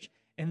Church.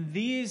 And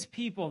these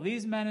people,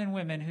 these men and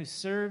women who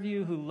serve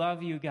you, who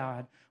love you,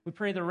 God, we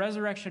pray the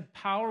resurrection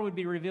power would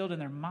be revealed in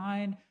their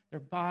mind, their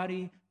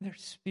body, their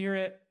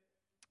spirit,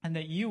 and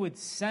that you would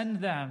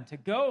send them to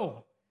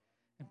go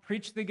and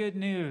preach the good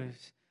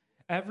news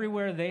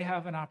everywhere they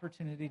have an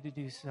opportunity to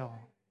do so.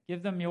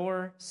 Give them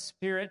your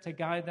spirit to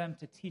guide them,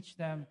 to teach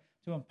them,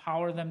 to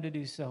empower them to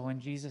do so. In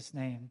Jesus'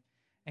 name,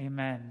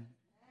 amen.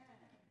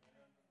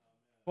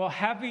 Well,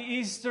 happy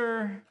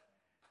Easter.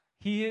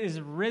 He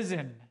is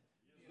risen.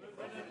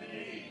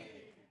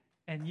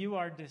 And you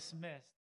are dismissed.